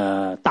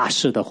大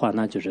师的话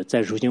呢，就是在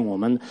如今我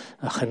们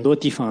很多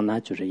地方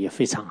呢，就是也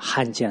非常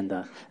罕见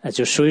的。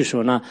就所以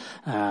说呢，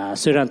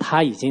虽然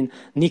他已经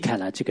离开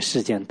了这个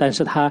世间，但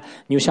是他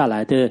留下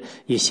来的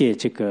一些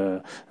这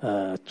个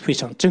非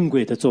常珍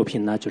贵的作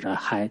品呢，就是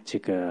还这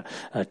个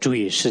注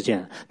意事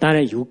件。当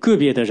然有个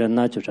别的人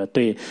呢，就是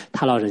对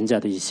他老人家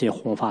的一些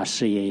弘法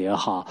事业也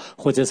好，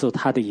或者说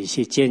他的一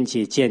些见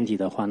解见地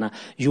的话呢，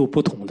有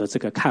不同的这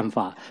个看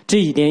法。这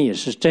一点也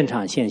是正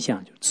常现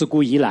象，就自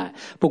古以来，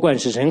不管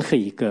是任何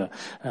一个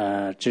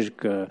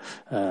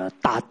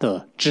大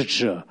的智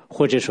者，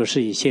或者说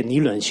是一些理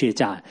论学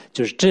家，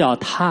就是只要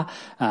他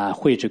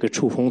会这个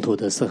出风头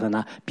的时候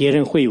呢，别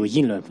人会有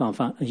议论纷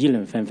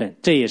纷，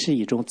这也是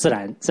一种自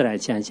然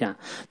现象。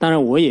当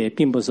然，我也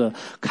并不是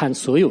看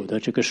所有的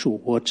这个书，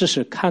我只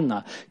是看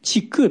了极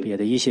个别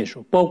的一些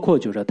书，包括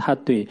就是他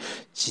对《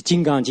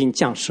金刚经》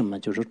讲什么，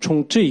就是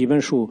从这一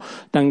本书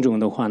当中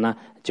的话呢，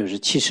就是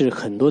其实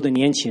很多的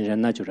年轻人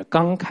呢，就是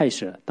刚开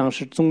始，当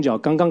时宗教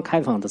刚刚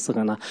开放的时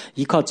候呢，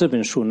依靠这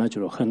本书呢，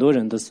就是很多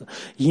人都是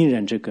引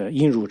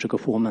入这个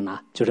佛门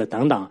啊，就是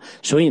等等。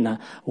所以呢，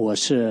我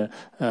是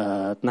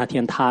那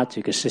天他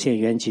这个实现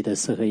圆寂的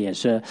时候，也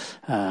是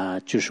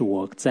就是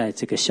我在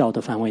这个小的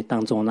范围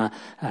当中呢，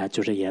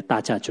就是也大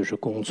家就是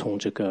共从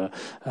这个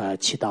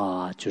祈祷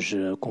啊，就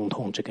是共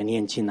同这个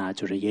念经啊，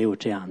就是也有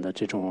这样的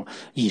这种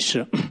仪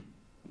式。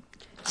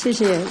谢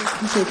谢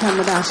堪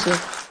布大师。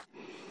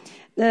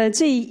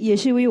这也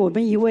是为我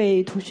们一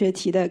位同学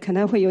提的，可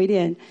能会有一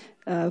点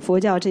佛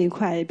教这一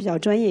块比较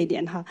专业一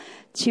点哈。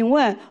请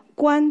问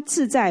观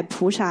自在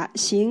菩萨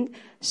行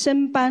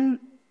身般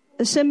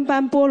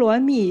波罗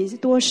蜜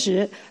多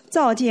时，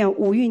照见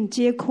五蕴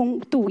皆空，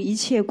度一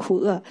切苦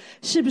厄，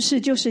是不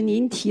是就是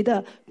您提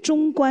的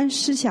中观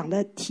思想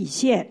的体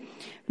现？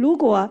如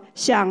果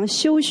想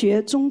修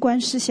学中观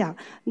思想，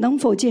能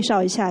否介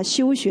绍一下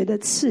修学的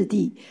次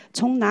第，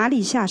从哪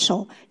里下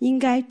手，应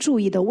该注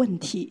意的问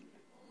题？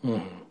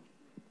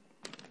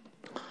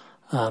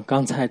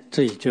刚才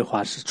这一句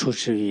话是出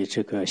自于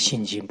这个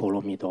心经波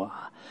罗蜜多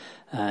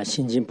啊。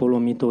心经波罗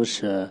蜜多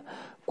是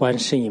观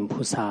世音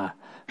菩萨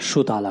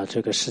受到了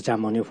这个释迦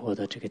牟尼佛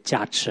的这个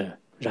加持，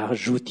然后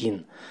入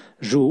定，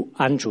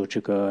安住这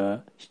个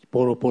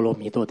波罗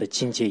蜜多的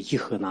境界以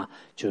后呢，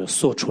就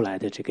说出来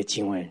的这个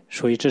经文，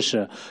所以这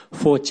是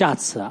佛加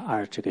持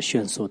而这个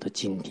宣说的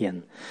经典。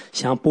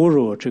像般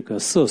若这个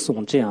摄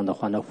诵这样的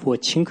话呢，佛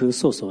亲口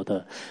所说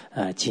的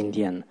经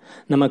典。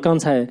那么刚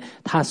才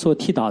他所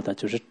提到的，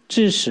就是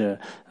这是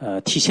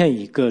体现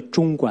一个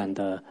中观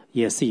的，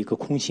也是一个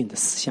空性的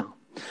思想。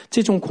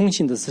这种空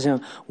性的思想，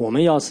我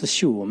们要是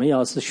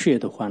学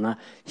的话呢，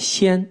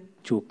先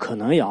就可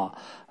能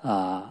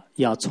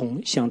要从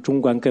像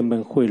中观根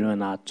本慧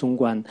论啊，中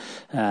观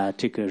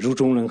这个入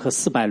中论和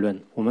四百论，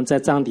我们在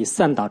藏地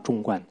3大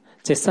中观，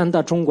这3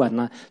大中观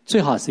呢，最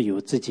好是有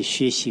自己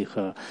学习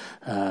和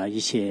一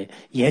些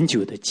研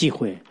究的机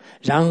会。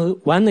然后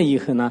完了以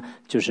后呢，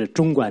就是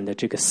中观的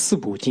这个4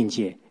部境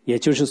界，也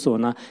就是说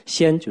呢，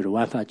先就是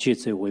万法觉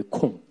知为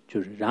空。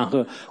就是然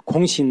后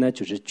空性呢，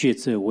就是觉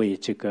知为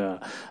这个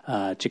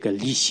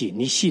离系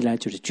呢，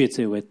就是觉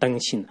知为灯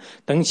性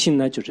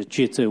呢，就是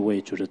觉知为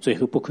就是最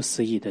后不可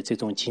思议的这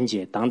种境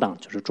界等等，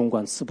就是中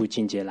观4部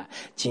境界来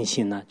进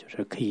行呢，就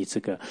是可以这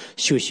个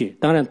修学。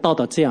当然到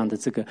这样的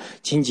这个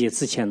境界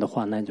之前的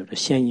话呢，就是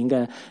先应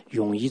该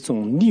用一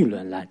种理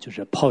论来就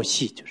是剖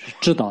析，就是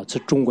知道这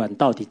中观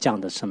到底讲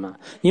的什么。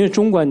因为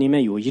中观里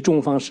面有一种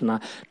方式呢，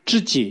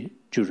直接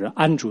就是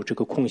安住这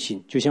个空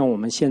性，就像我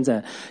们现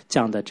在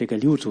讲的这个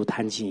六祖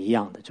坛经一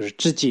样的，就是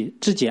直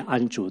接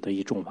安住的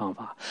一种方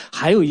法。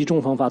还有一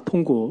种方法，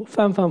通过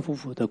反反复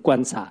复的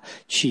观察、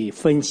去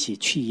分析、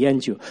去研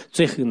究，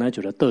最后呢，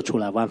就是得出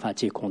来万法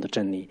皆空的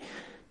真理。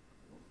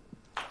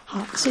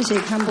好，谢谢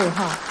堪布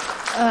哈。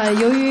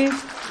由于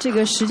这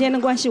个时间的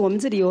关系，我们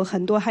这里有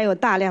很多还有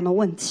大量的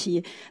问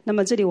题。那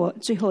么这里我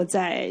最后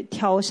再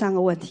挑3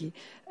个问题，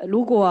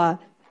如果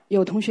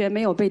有同学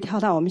没有被挑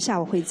到，我们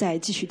下午会再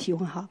继续提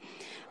问哈。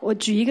我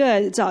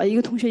找一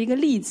个同学一个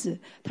例子，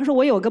他说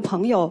我有个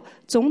朋友，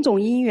种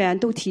种因缘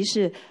都提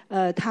示，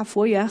他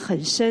佛缘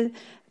很深，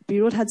比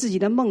如他自己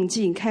的梦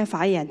境、开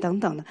法眼等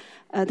等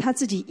的，他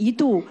自己一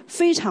度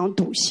非常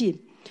笃信。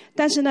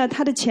但是呢，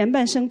他的前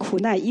半生苦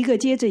难一个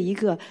接着一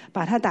个，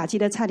把他打击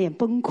得差点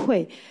崩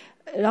溃。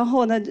然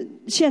后呢，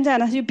现在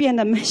呢，他就变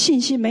得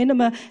信心没那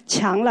么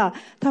强了，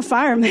他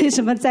反而没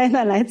什么灾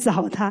难来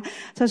找他。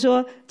他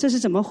说这是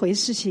怎么回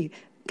事情？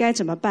该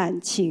怎么办？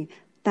请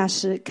大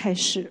师开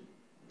示。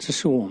这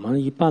是我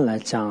们一般来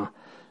讲，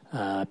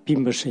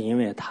并不是因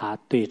为他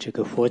对这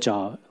个佛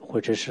教或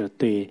者是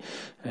对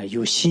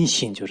有信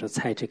心，就是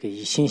才这个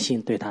以信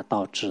心对他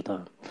导致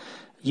的。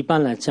一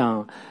般来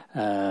讲，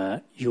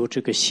有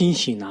这个信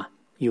心呢，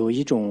有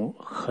一种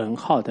很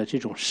好的这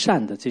种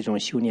善的这种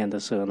修炼的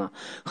时候呢，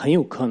很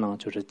有可能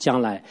就是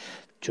将来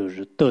就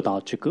是得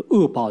到这个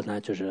恶报呢，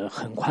就是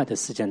很快的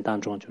时间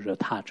当中，就是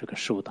他这个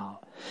受到。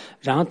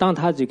然后当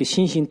他这个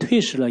信心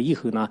退失了以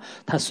后呢，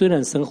他虽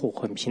然生活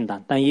很平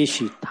淡，但也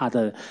许他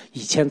的以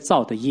前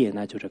造的业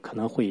呢，就是可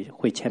能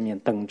会前面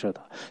等着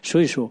的。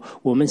所以说，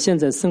我们现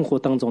在生活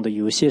当中的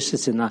有些事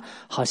情呢，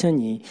好像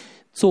你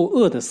做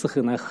恶的时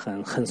候呢，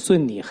很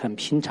顺利，很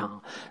平常；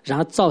然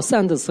后造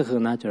善的时候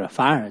呢，就是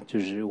反而就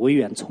是危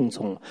缘重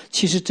重。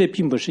其实这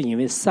并不是因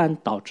为善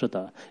导致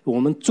的。我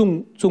们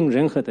种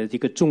任何的这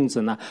个种子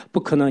呢，不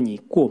可能你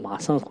马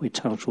上会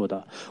成熟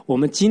的。我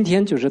们今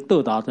天就是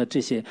得到的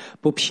这些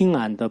不平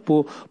安的、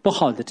不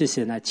好的这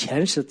些呢，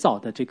前世造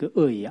的这个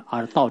恶业，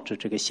而导致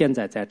这个现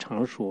在在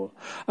成熟。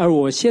而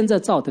我现在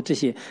造的这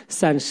些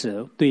善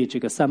事，对这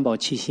个三宝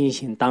七心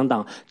性等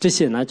等这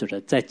些呢，就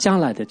是在将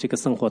来的这个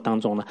生活当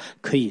中呢，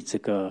可以这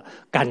个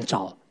感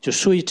召。就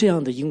所以这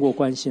样的因果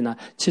关系呢，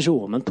其实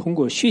我们通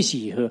过学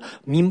习以后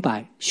明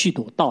白许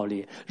多道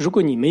理。如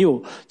果你没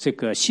有这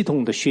个系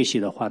统的学习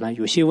的话呢，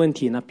有些问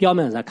题呢，表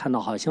面上看到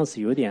好像是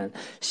有点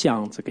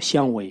像这个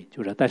相违，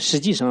就是但实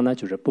际上呢，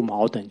就是不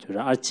矛盾，就是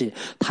而且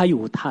它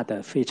有它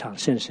的非常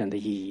深深的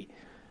意义。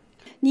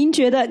您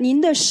觉得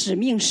您的使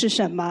命是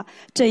什么？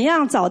怎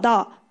样找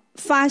到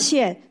发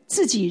现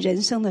自己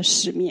人生的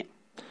使命？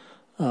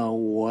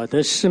我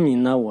的使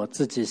命呢，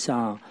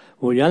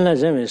我原来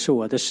认为是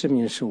我的使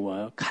命是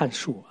我看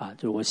书啊，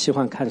就我喜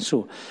欢看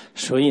书，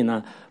所以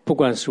呢，不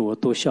管是我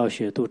读小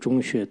学、读中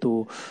学、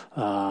读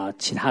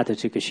其他的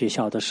这个学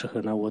校的时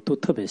候呢，我都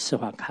特别喜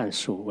欢看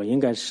书。我应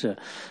该是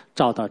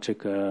找到这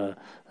个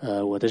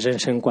我的人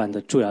生观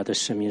的主要的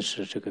使命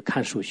是这个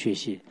看书学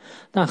习。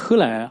但后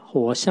来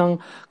我想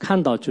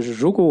看到，就是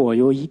如果我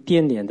有一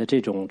点点的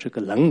这种这个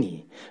能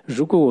力，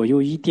如果我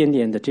有一点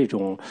点的这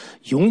种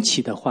勇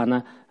气的话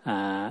呢，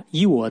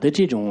以我的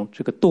这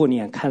个多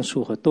年看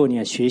书和多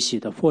年学习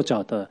的佛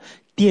教的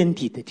颠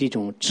地的这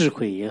种智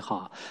慧也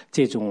好，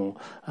这种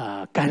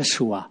感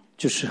受啊，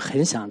就是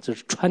很想就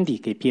是传递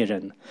给别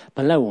人。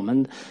本来我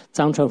们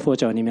藏传佛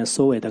教里面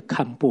所谓的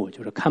堪布，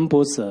就是堪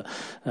布是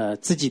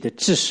自己的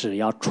知识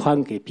要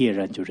传给别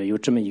人，就是有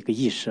这么一个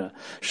意识。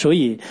所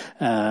以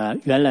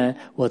原来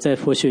我在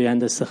佛学院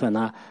的时候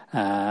呢，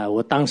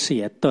我当时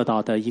也得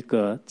到的一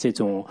个这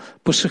种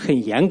不是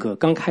很严格，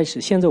刚开始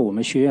现在我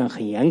们学院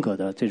很严格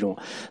的这种，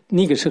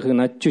那个时候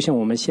呢，就像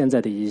我们现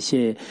在的一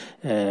些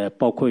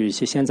包括有一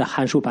些现在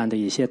函数班的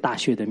一些大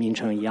学的名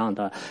称一样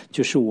的，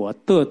就是我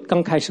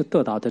刚开始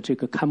得到的这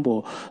个堪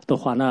布的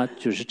话呢，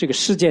就是这个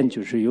事件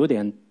就是有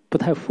点不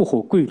太符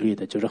合规律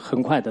的，就是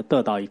很快的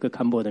得到一个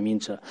堪布的名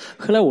字。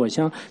后来我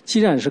想，既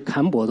然是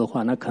堪布的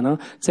话，那可能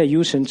在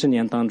有生之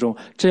年当中，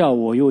只要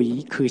我有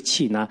一口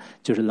气呢，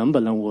就是能不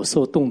能我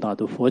所懂到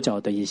的佛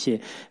教的一些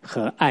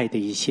和爱的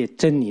一些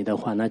真理的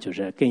话呢，就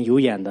是跟有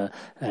缘的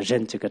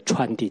人这个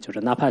传递，就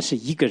是哪怕是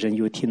一个人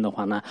有听的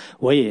话呢，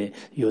我也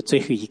有最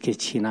后一口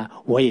气呢，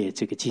我也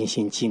这个尽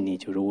心尽力，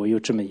就是我有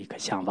这么一个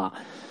想法。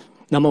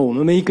那么我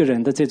们每一个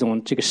人的这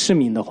个使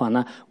命的话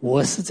呢，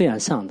我是这样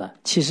想的，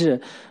其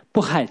实不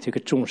害这个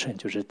众生，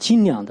就是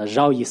尽量的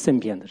饶益身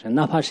边的人，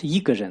哪怕是一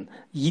个人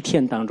一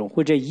天当中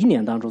或者一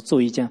年当中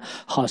做一件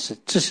好事，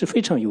这是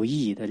非常有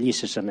意义的历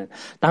史使命。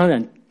当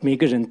然每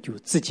个人有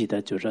自己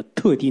的就是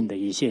特定的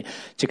一些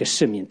这个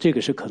使命，这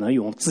个是可能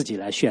用自己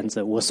来选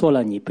择，我说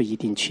了你不一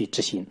定去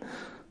执行。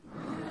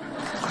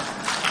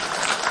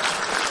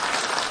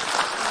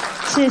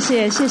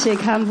谢谢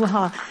堪布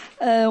哈。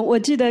我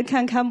记得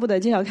看堪布的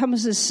介绍，堪布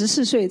是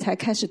14岁才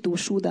开始读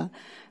书的，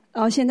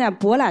然后现在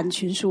博览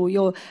群书，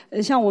有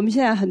像我们现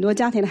在很多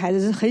家庭的孩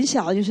子是很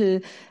小，就是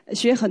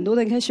学很多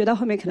的，你看学到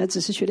后面可能只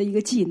是学了一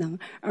个技能，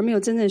而没有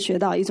真正学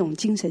到一种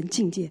精神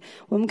境界。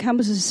我们堪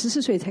布是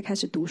14岁才开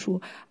始读书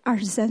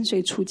，23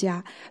岁出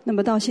家，那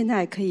么到现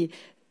在可以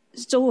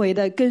周围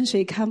的跟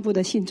随堪布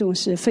的信众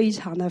是非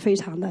常的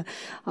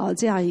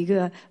这样一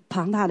个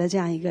庞大的这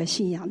样一个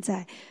信仰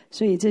在，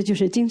所以这就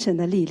是精神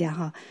的力量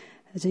哈。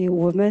所以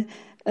我们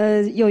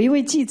有一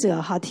位记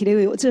者哈提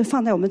了这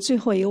放在我们最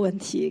后一个问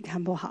题，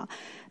堪布好。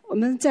我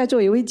们在座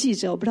有一位记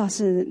者，我不知道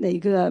是哪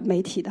个媒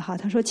体的哈，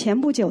他说前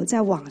不久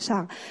在网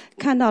上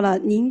看到了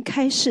您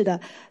开示的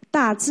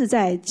大自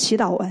在祈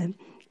祷文，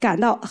感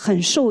到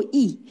很受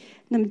益。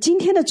那么今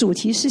天的主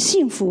题是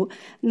幸福，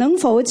能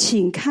否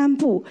请堪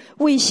布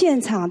为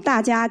现场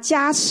大家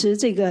加持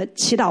这个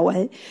祈祷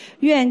文？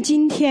愿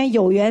今天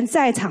有缘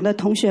在场的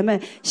同学们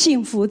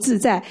幸福自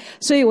在。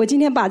所以我今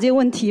天把这个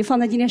问题放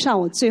在今天上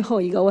午最后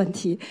一个问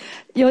题，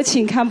有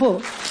请堪布，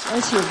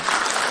有请。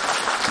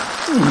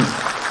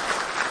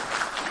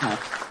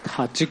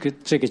好，这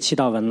个祈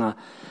祷文呢，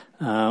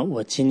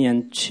我今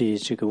年去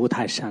这个五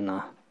台山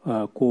呢，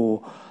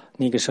过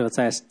那个时候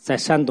在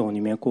山洞里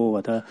面过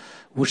我的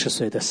50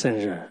岁的生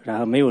日，然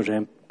后没有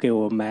人给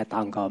我买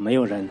蛋糕，没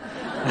有人，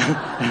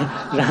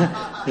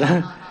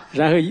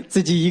然后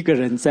自己一个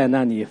人在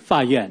那里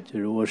发愿，就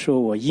是我说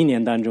我1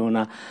年当中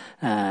呢，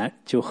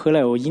就后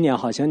来我1年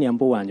好像念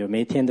不完，就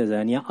每天都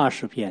在念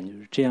20遍，就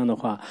是这样的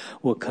话，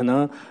我可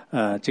能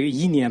这个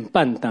1年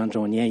半当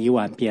中念1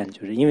万遍，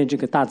就是因为这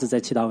个大自在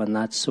祈祷文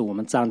呢，是我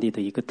们藏地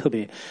的一个特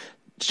别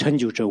成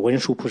就者文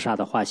殊菩萨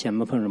的化现，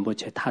门盆仁波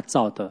切他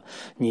造的。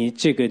你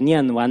这个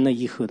念完了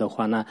以后的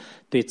话呢，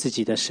对自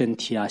己的身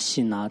体啊、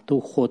心啊都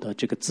获得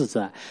这个自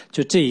在。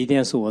就这一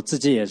点是我自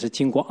己也是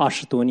经过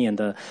20多年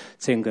的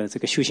这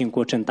个修行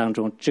过程当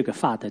中，这个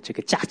法的这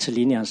个加持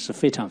力量是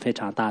非常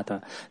大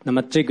的。那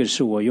么这个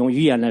是我用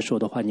语言来说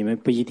的话，你们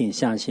不一定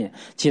相信。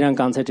既然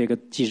刚才这个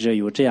记者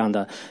有这样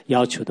的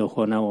要求的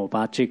话呢，我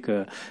把这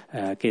个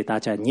给大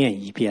家念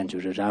一遍，就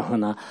是然后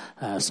呢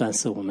算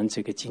是我们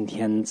这个今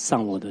天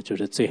上午的就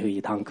是最后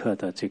一堂课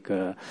的这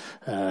个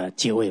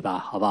结尾吧，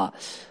好吧？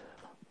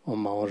我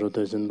们我说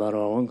的是把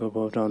我个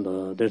保障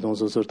的对同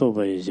事是都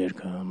不一些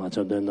个，马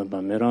上等到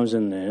把没让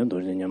人呢，都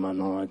是你们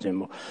弄节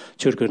目，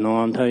就是个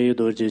弄他也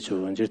都接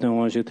触，就是等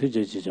我去推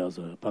荐几家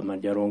子，把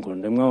门家弄过，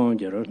等我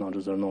家人那就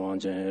是弄完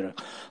钱，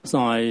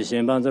上海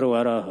先办这个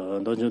完了，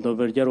都就都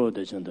不家人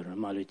的现在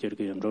马里这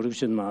个有这个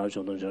新嘛，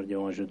就都是电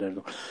话是的，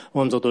我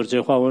们做多这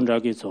华文这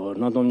个做，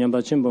那东年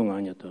把钱不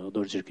安的，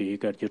都是个一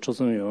个就出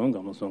生用，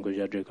我们送个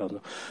家这个，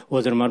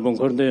我这马本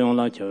科的用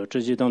了就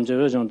直接当这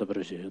个上的不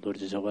是，都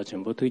是把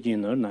钱不推荐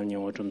了。나니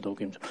좀 더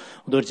김.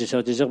 도르지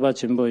샤지적 바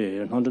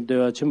침보에 한도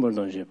대화 침볼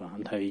don시 바.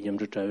 타이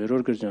김주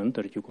자외로 그전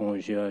더기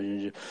공시야.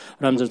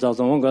 람저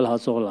자성원 걸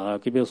하소라.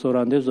 기베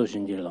소란데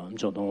조신질라.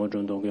 저동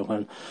좀 동게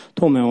환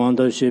통명왕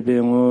的学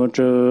兵我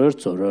这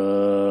走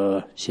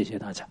了。谢谢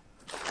大家。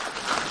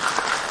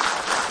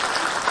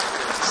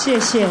谢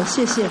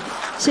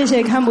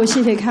谢堪布，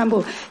谢谢堪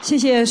布，谢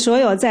谢所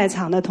有在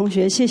场的同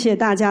学，谢谢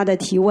大家的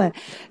提问，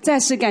再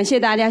次感谢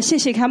大家，谢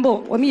谢堪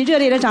布，我们以热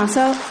烈的掌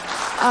声，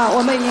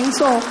我们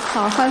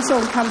欢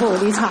送堪布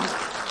离场。